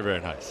 Very, very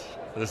nice.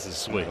 This is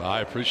sweet.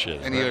 I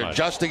appreciate it. And you're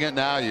adjusting it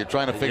now. You're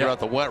trying to figure out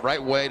the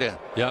right way to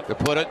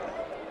put it.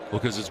 Well,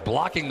 because it's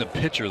blocking the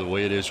pitcher the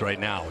way it is right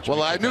now.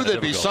 Well, I knew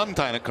there'd be some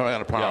kind of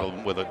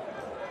problem with it.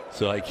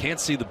 So I can't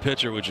see the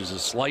pitcher, which is a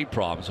slight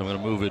problem. So I'm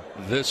going to move it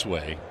this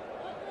way.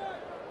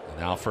 And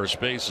now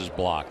first base is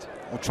blocked.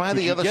 Well, try Would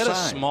the you other get side.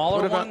 a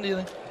smaller Put it one, on- do you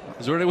think?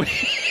 Is there any way?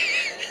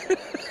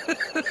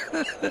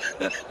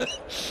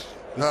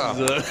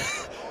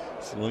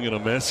 Look at a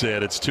mess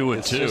at it's 2 and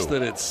It's 2. just Just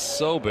that it's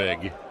so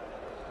big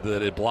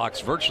that it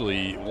blocks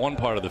virtually one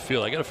part of the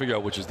field. I got to figure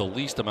out which is the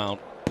least amount.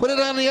 Put it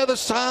on the other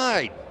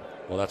side.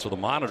 Well, that's where the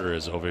monitor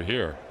is over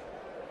here.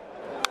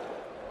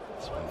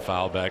 So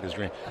foul back is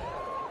green.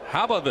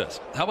 How about this?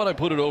 How about I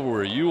put it over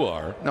where you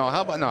are? No,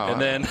 how about no? And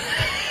then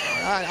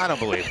I don't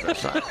believe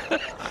this. now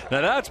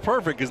that's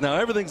perfect because now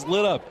everything's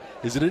lit up.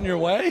 Is it in your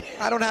way?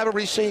 I don't have a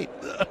receipt.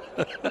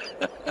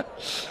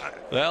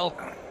 Well,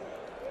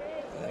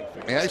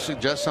 may I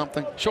suggest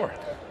something? Sure.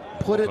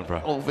 Put it No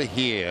problem. over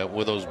here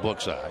where those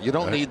books are. You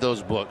don't need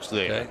those books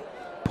there. Okay.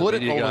 Put it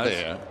Media over guys.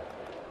 there.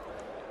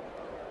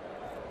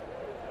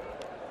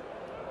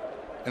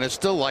 And it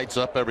still lights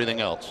up everything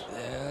else.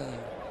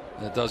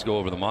 Yeah, it does go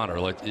over the monitor.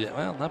 Like, yeah,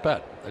 well, not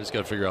bad. I just got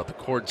to figure out the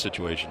cord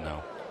situation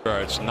now.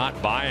 It's not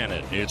buying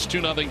it. It's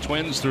 2-0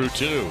 Twins through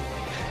 2.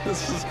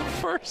 This is a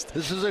first.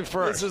 This is a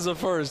first. This is a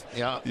first.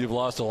 Yeah. You've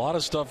lost a lot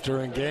of stuff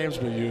during games,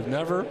 but you've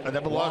never. I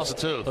never lost a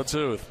tooth. A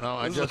tooth. No,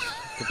 I just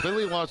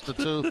completely lost the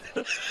tooth.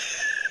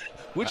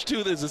 Which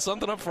tooth is it?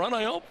 Something up front?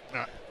 I hope.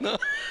 No.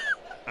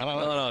 I don't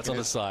know. No, it's on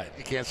the side.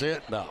 You can't see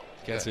it? No,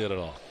 can't see it at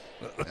all.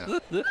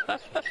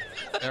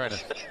 There it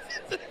is.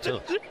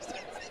 Tooth.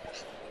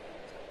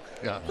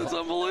 Yeah. It's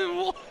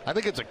unbelievable. I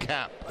think it's a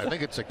cap. I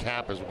think it's a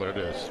cap is what it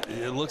is.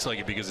 It looks like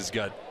it because it's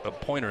got a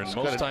pointer, and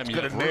most got a- time it's you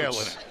got have a nail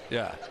roots. in it.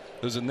 Yeah,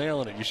 there's a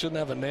nail in it. You shouldn't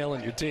have a nail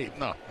in your teeth.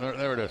 No,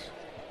 there it is.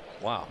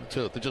 Wow.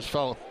 Tooth. It just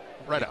fell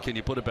right out. Can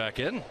you put it back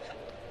in?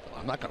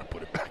 I'm not going to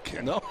put it back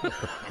in. No.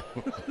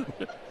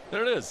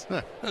 There it is.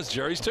 That's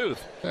Jerry's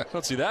tooth.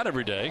 Don't see that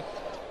every day.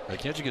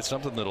 Can't you get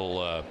something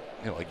that'll,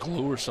 like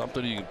glue or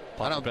something? You can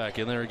pop it back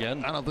in there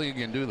again. I don't think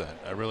you can do that.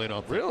 I really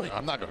don't. Really?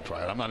 I'm not going to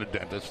try it. I'm not a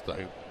dentist.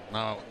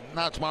 Now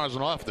tomorrow's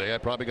an off day. I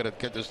probably got to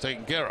get this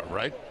taken care of,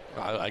 right?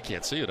 I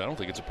can't see it. I don't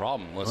think it's a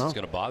problem unless it's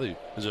going to bother you.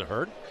 Does it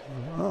hurt?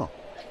 Oh.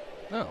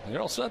 No,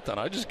 you're all set then.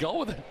 I just go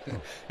with it.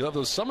 You'll have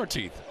those summer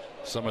teeth.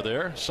 Some are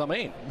there, some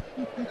ain't.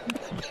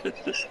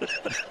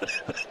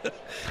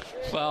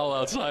 Foul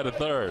outside of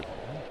third.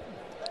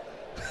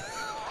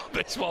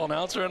 Baseball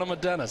announcer, and I'm a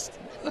dentist.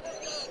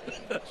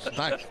 It's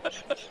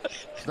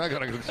not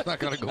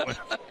gonna go in.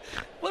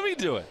 Let me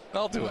do it.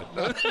 I'll do it.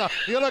 No,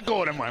 you're not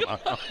going in my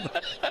mouth.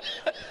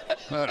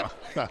 No.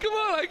 Come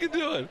on, I can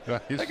do it.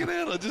 I can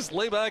handle it. Just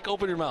lay back,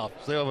 open your mouth.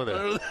 Stay over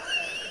there.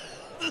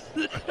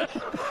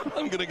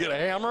 I'm gonna get a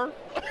hammer.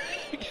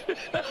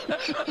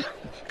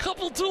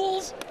 Couple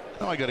tools.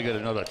 Now I got to get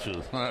another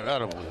tooth. I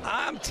don't believe it.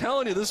 I'm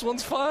telling you, this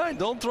one's fine.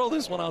 Don't throw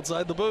this one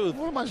outside the booth.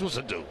 What am I supposed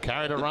to do?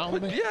 Carry it around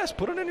with me? Yes,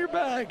 put it in your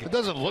bag. It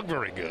doesn't look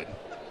very good.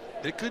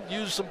 It could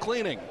use some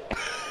cleaning.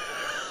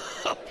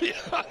 I'll be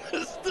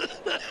honest.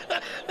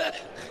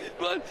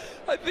 But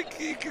I think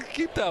you can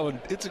keep that one.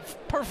 It's a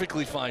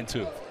perfectly fine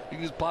tooth. You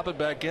can just pop it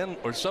back in,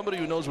 or somebody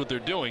who knows what they're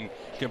doing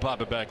can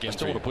pop it back in. I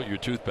still want to put your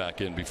tooth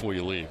back in before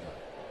you leave.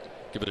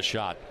 Give it a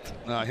shot.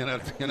 No, you're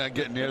not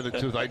getting near the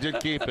tooth. I did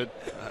keep it.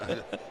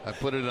 I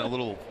put it in a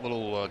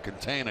little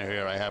container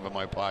here I have in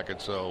my pocket.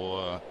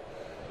 So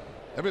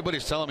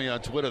everybody's telling me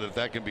on Twitter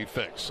that can be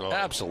fixed. So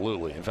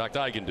Absolutely. In fact,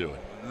 I can do it.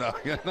 no,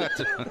 you're not.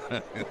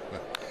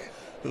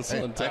 This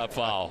is on top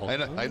foul.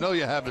 I know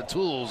you have the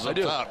tools I up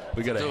do. top.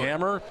 We got a Do it.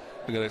 hammer.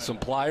 We got some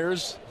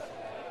pliers.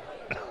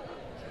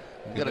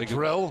 You got a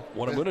drill.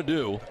 What I'm going to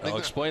do, I'll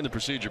explain the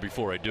procedure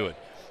before I do it.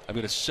 I'm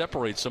going to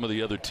separate some of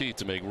the other teeth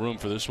to make room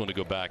for this one to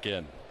go back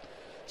in.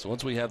 So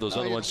once we have those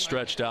other ones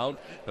stretched out,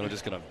 then I'm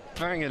just going to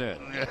bang it in.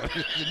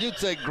 You'd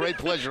take great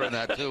pleasure in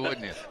that too,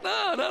 wouldn't you?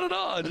 No, not at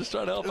all. I'm just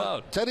trying to help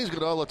out. Teddy's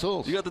got all the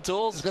tools. You got the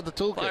tools? He's got the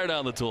toolkit. Fire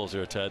down the tools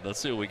here, Ted. Let's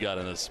see what we got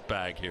in this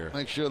bag here.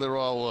 Make sure they're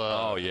all.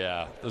 Oh,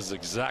 yeah. This is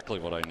exactly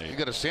what I need. You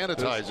got to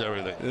sanitize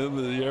everything. In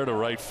the air to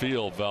right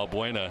field,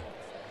 Valbuena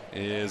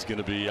is going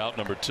to be out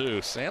number 2.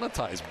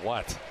 Sanitize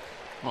what?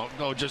 Oh,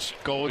 no, just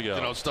go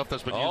with stuff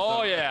that's been used.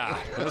 Oh, yeah.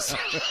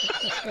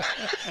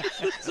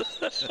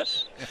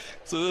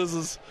 So this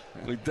is,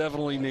 we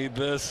definitely need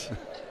this.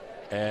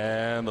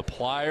 And the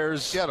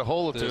pliers. You got a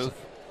hole of tooth.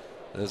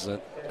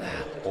 Isn't.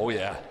 Oh,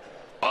 yeah.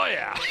 Oh,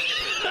 yeah.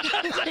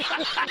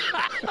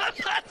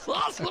 That's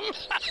awesome.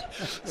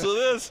 So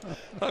this,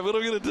 what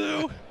I'm going to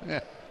do,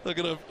 I'm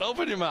going to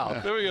open your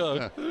mouth. There we go.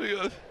 There we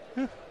go.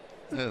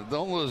 Yeah,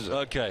 don't lose it.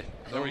 Okay.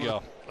 There we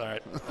go. All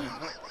right.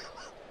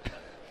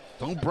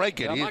 Don't break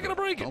it. I'm either. not going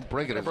to break it. Don't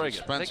break it. It's I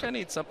expensive. think I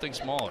need something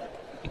smaller.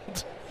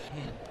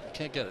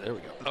 Can't get it. There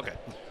we go. Okay.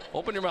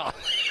 Open your mouth.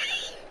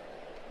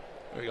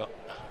 There we go.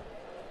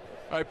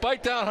 All right,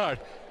 bite down hard.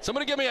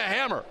 Somebody give me a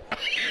hammer.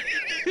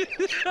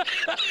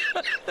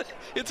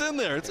 It's in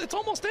there. It's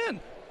almost in.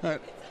 All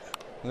right.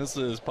 This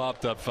is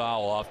popped up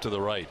foul off to the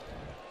right.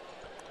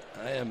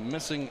 I am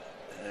missing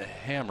a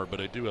hammer, but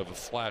I do have a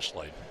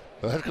flashlight.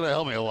 Well, that's going to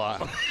help me a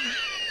lot.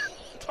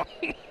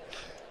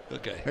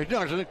 Okay. Hey,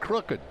 no, isn't it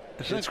crooked?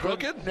 It's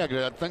crooked? Yeah,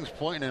 that thing's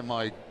pointing in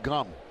my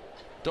gum.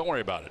 Don't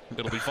worry about it.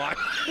 It'll be fine.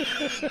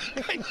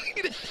 I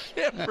need a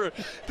hammer.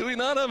 Do we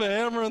not have a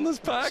hammer in this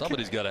pack?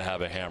 Somebody's got to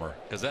have a hammer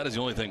because that is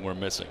the only thing we're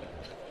missing.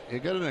 You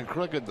got it in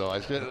crooked, though.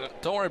 I said,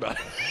 don't worry about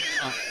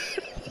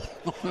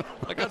it.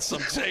 I got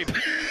some tape.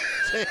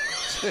 Tape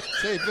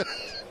it.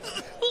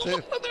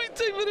 Let me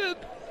tape it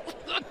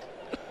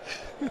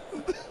in.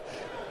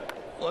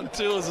 1,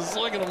 2 is a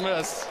swing and a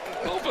miss.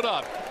 Open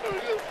up.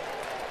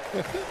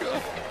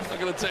 I'm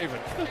going to tape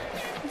it.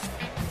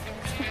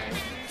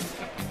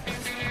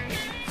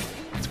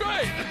 It's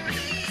great.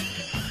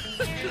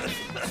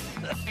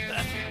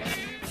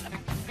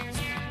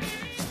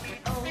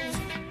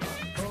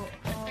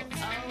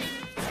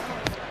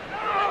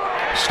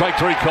 Strike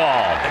 3 call.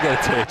 I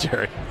got to tell you,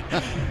 Jerry.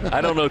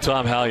 I don't know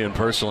Tom Hallion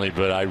personally,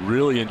 but I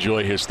really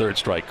enjoy his third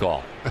strike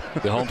call.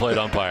 The home plate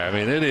umpire. I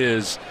mean,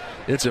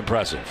 it's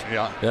impressive.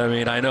 Yeah. I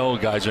mean, I know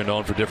guys are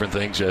known for different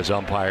things as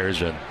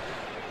umpires, and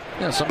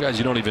some guys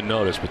you don't even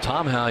notice. But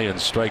Tom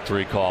Hallion's strike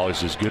 3 call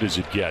is as good as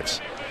it gets.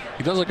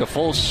 He does like a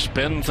full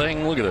spin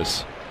thing. Look at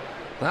this.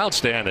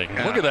 Outstanding.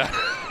 Yeah. Look at that.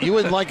 You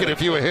wouldn't like it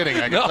if you were hitting,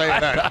 I can tell you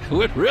that. I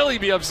would really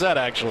be upset,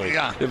 actually,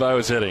 if I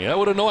was hitting. That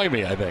would annoy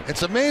me, I think.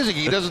 It's amazing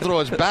he doesn't throw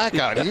his back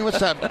out. He must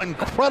have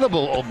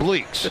incredible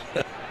obliques.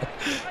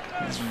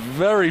 It's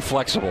very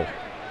flexible.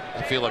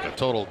 I feel like a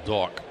total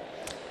dork.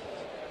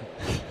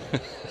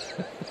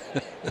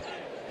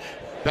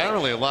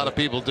 Apparently, a lot of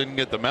people didn't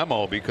get the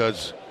memo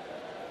because,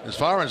 as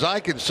far as I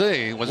can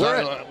see,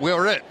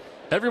 we're it.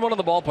 Everyone in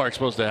the ballpark's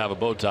supposed to have a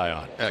bow tie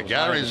on. Yeah,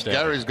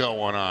 Gary's got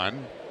one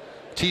on.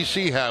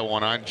 TC had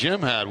one on.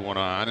 Jim had one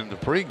on in the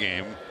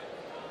pregame.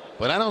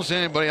 But I don't see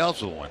anybody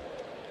else with one.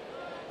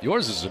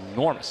 Yours is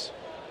enormous.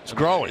 It's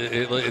growing.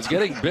 It's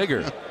getting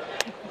bigger.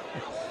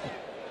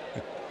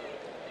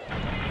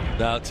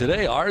 Now,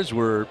 today, ours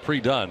were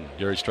pre-done.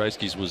 Gary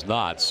Striskey's was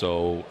not.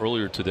 So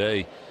earlier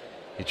today,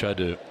 he tried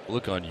to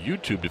look on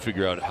YouTube to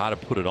figure out how to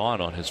put it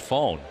on his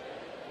phone.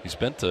 He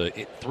spent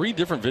 3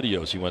 different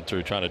videos he went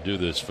through trying to do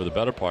this for the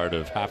better part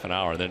of half an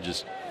hour and then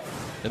just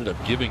ended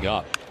up giving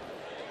up.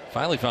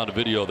 Finally found a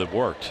video that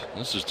worked.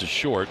 This is too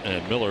short,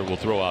 and Miller will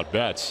throw out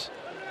Betts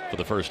for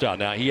the first out.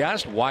 Now, he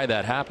asked why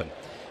that happened.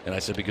 And I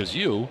said, because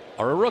you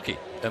are a rookie,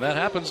 and that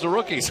happens to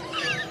rookies.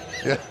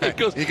 He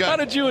goes, how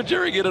did you and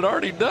Jerry get it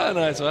already done?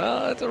 And I said,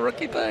 well, that's a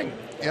rookie thing.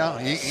 Yeah.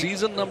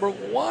 Season number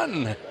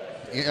 1.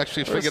 He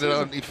actually figured it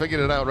out. He figured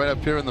it out right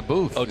up here in the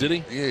booth. Oh, did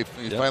he? Yeah,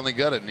 he finally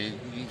got it. And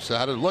he said,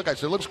 how did it look? I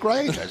said, it looks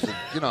great. I said,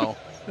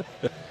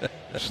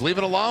 just leave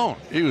it alone.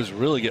 He was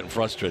really getting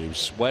frustrated. He was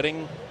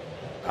sweating.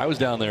 I was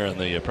down there in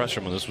the press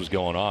room when this was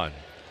going on,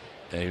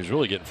 and he was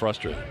really getting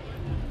frustrated.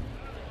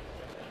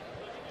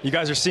 You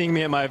guys are seeing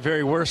me at my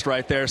very worst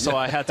right there, so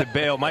I had to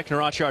bail. Mike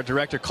Narachi, our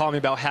director, called me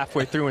about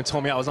halfway through and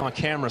told me I was on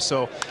camera,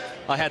 so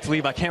I had to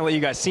leave. I can't let you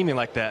guys see me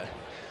like that,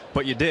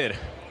 but you did.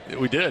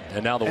 We did,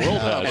 and now the world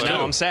has. And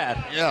now I'm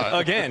sad. Yeah.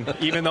 Again,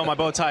 even though my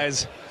bow tie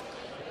is,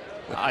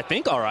 I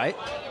think, all right.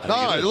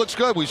 No, it looks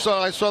good.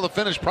 I saw the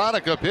finished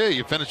product up here.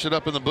 You finished it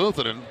up in the booth,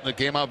 and it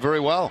came out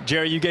very well.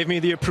 Jerry, you gave me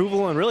the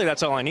approval, and really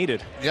that's all I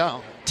needed. Yeah.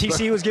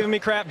 TC was giving me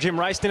crap. Jim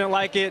Rice didn't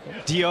like it.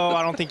 Dio,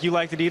 I don't think you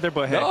liked it either,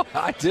 but hey. No,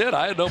 I did.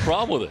 I had no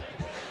problem with it.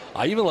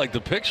 I even like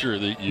the picture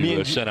that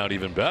you sent out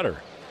even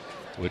better,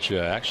 which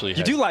actually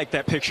you do like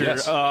that picture,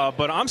 yes.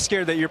 But I'm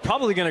scared that you're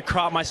probably going to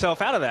crop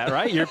myself out of that,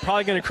 right? You're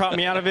probably going to crop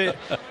me out of it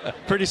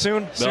pretty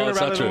soon, sooner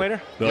rather than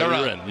later. No,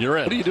 you're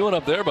in. What are you doing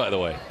up there, by the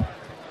way?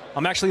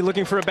 I'm actually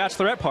looking for a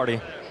bachelorette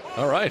party.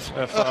 All right.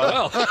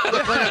 Well. All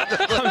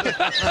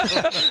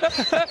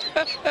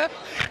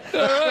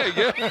right.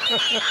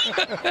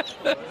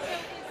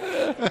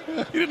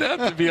 You didn't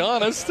have to be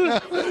honest. All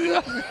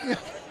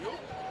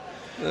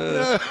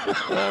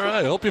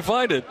right. Hope you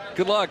find it.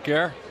 Good luck,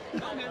 Gare.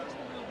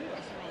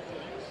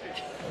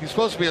 He's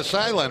supposed to be a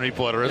sideline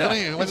reporter, isn't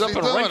he? What's He's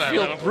up in a right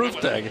field roof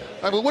tag.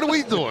 I mean, what are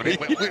we doing?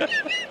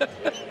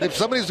 If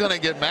somebody's going to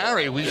get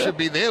married, we should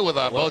be there with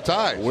our bow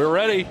ties. We're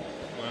ready.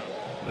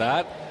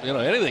 That,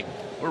 anything.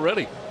 We're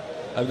ready.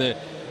 I mean,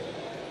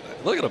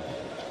 look at him.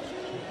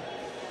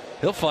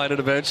 He'll find it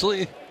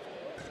eventually.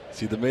 Is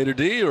he the maitre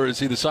d' or is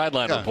he the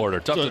sideline reporter?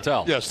 Tough to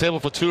tell. Yes, table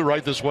for 2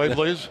 right this way,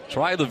 please.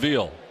 Try the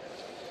veal.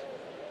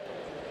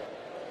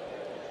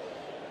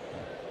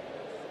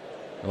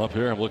 I'm up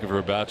here. I'm looking for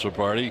a bachelorette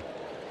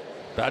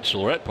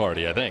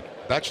party, I think.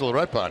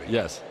 Bachelorette party?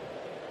 Yes.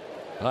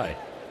 Hi.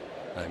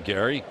 I'm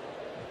Gary.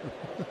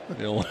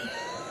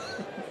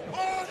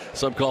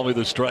 Some call me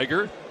the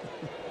striker.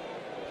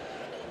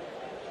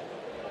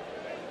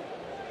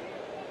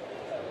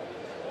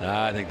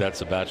 I think that's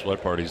the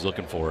bachelorette party he's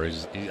looking for. I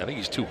think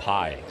he's too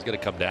high. He's got to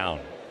come down.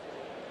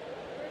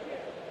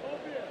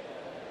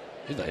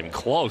 He's not even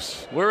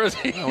close. Where is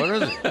he? No, where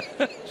is he?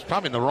 He's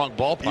probably in the wrong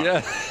ballpark.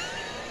 Yeah.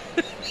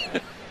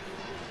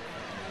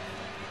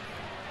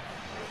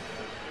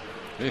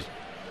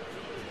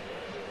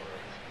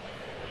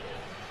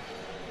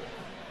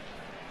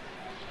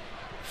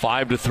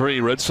 Five to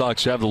 3, Red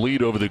Sox have the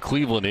lead over the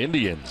Cleveland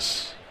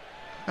Indians.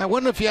 I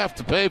wonder if you have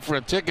to pay for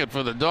a ticket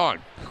for the dog.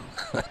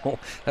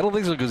 I don't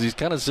think so because he's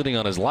kind of sitting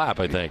on his lap,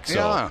 I think. So.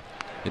 Yeah.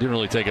 He didn't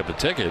really take up the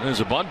ticket. There's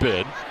a bunt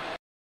bid.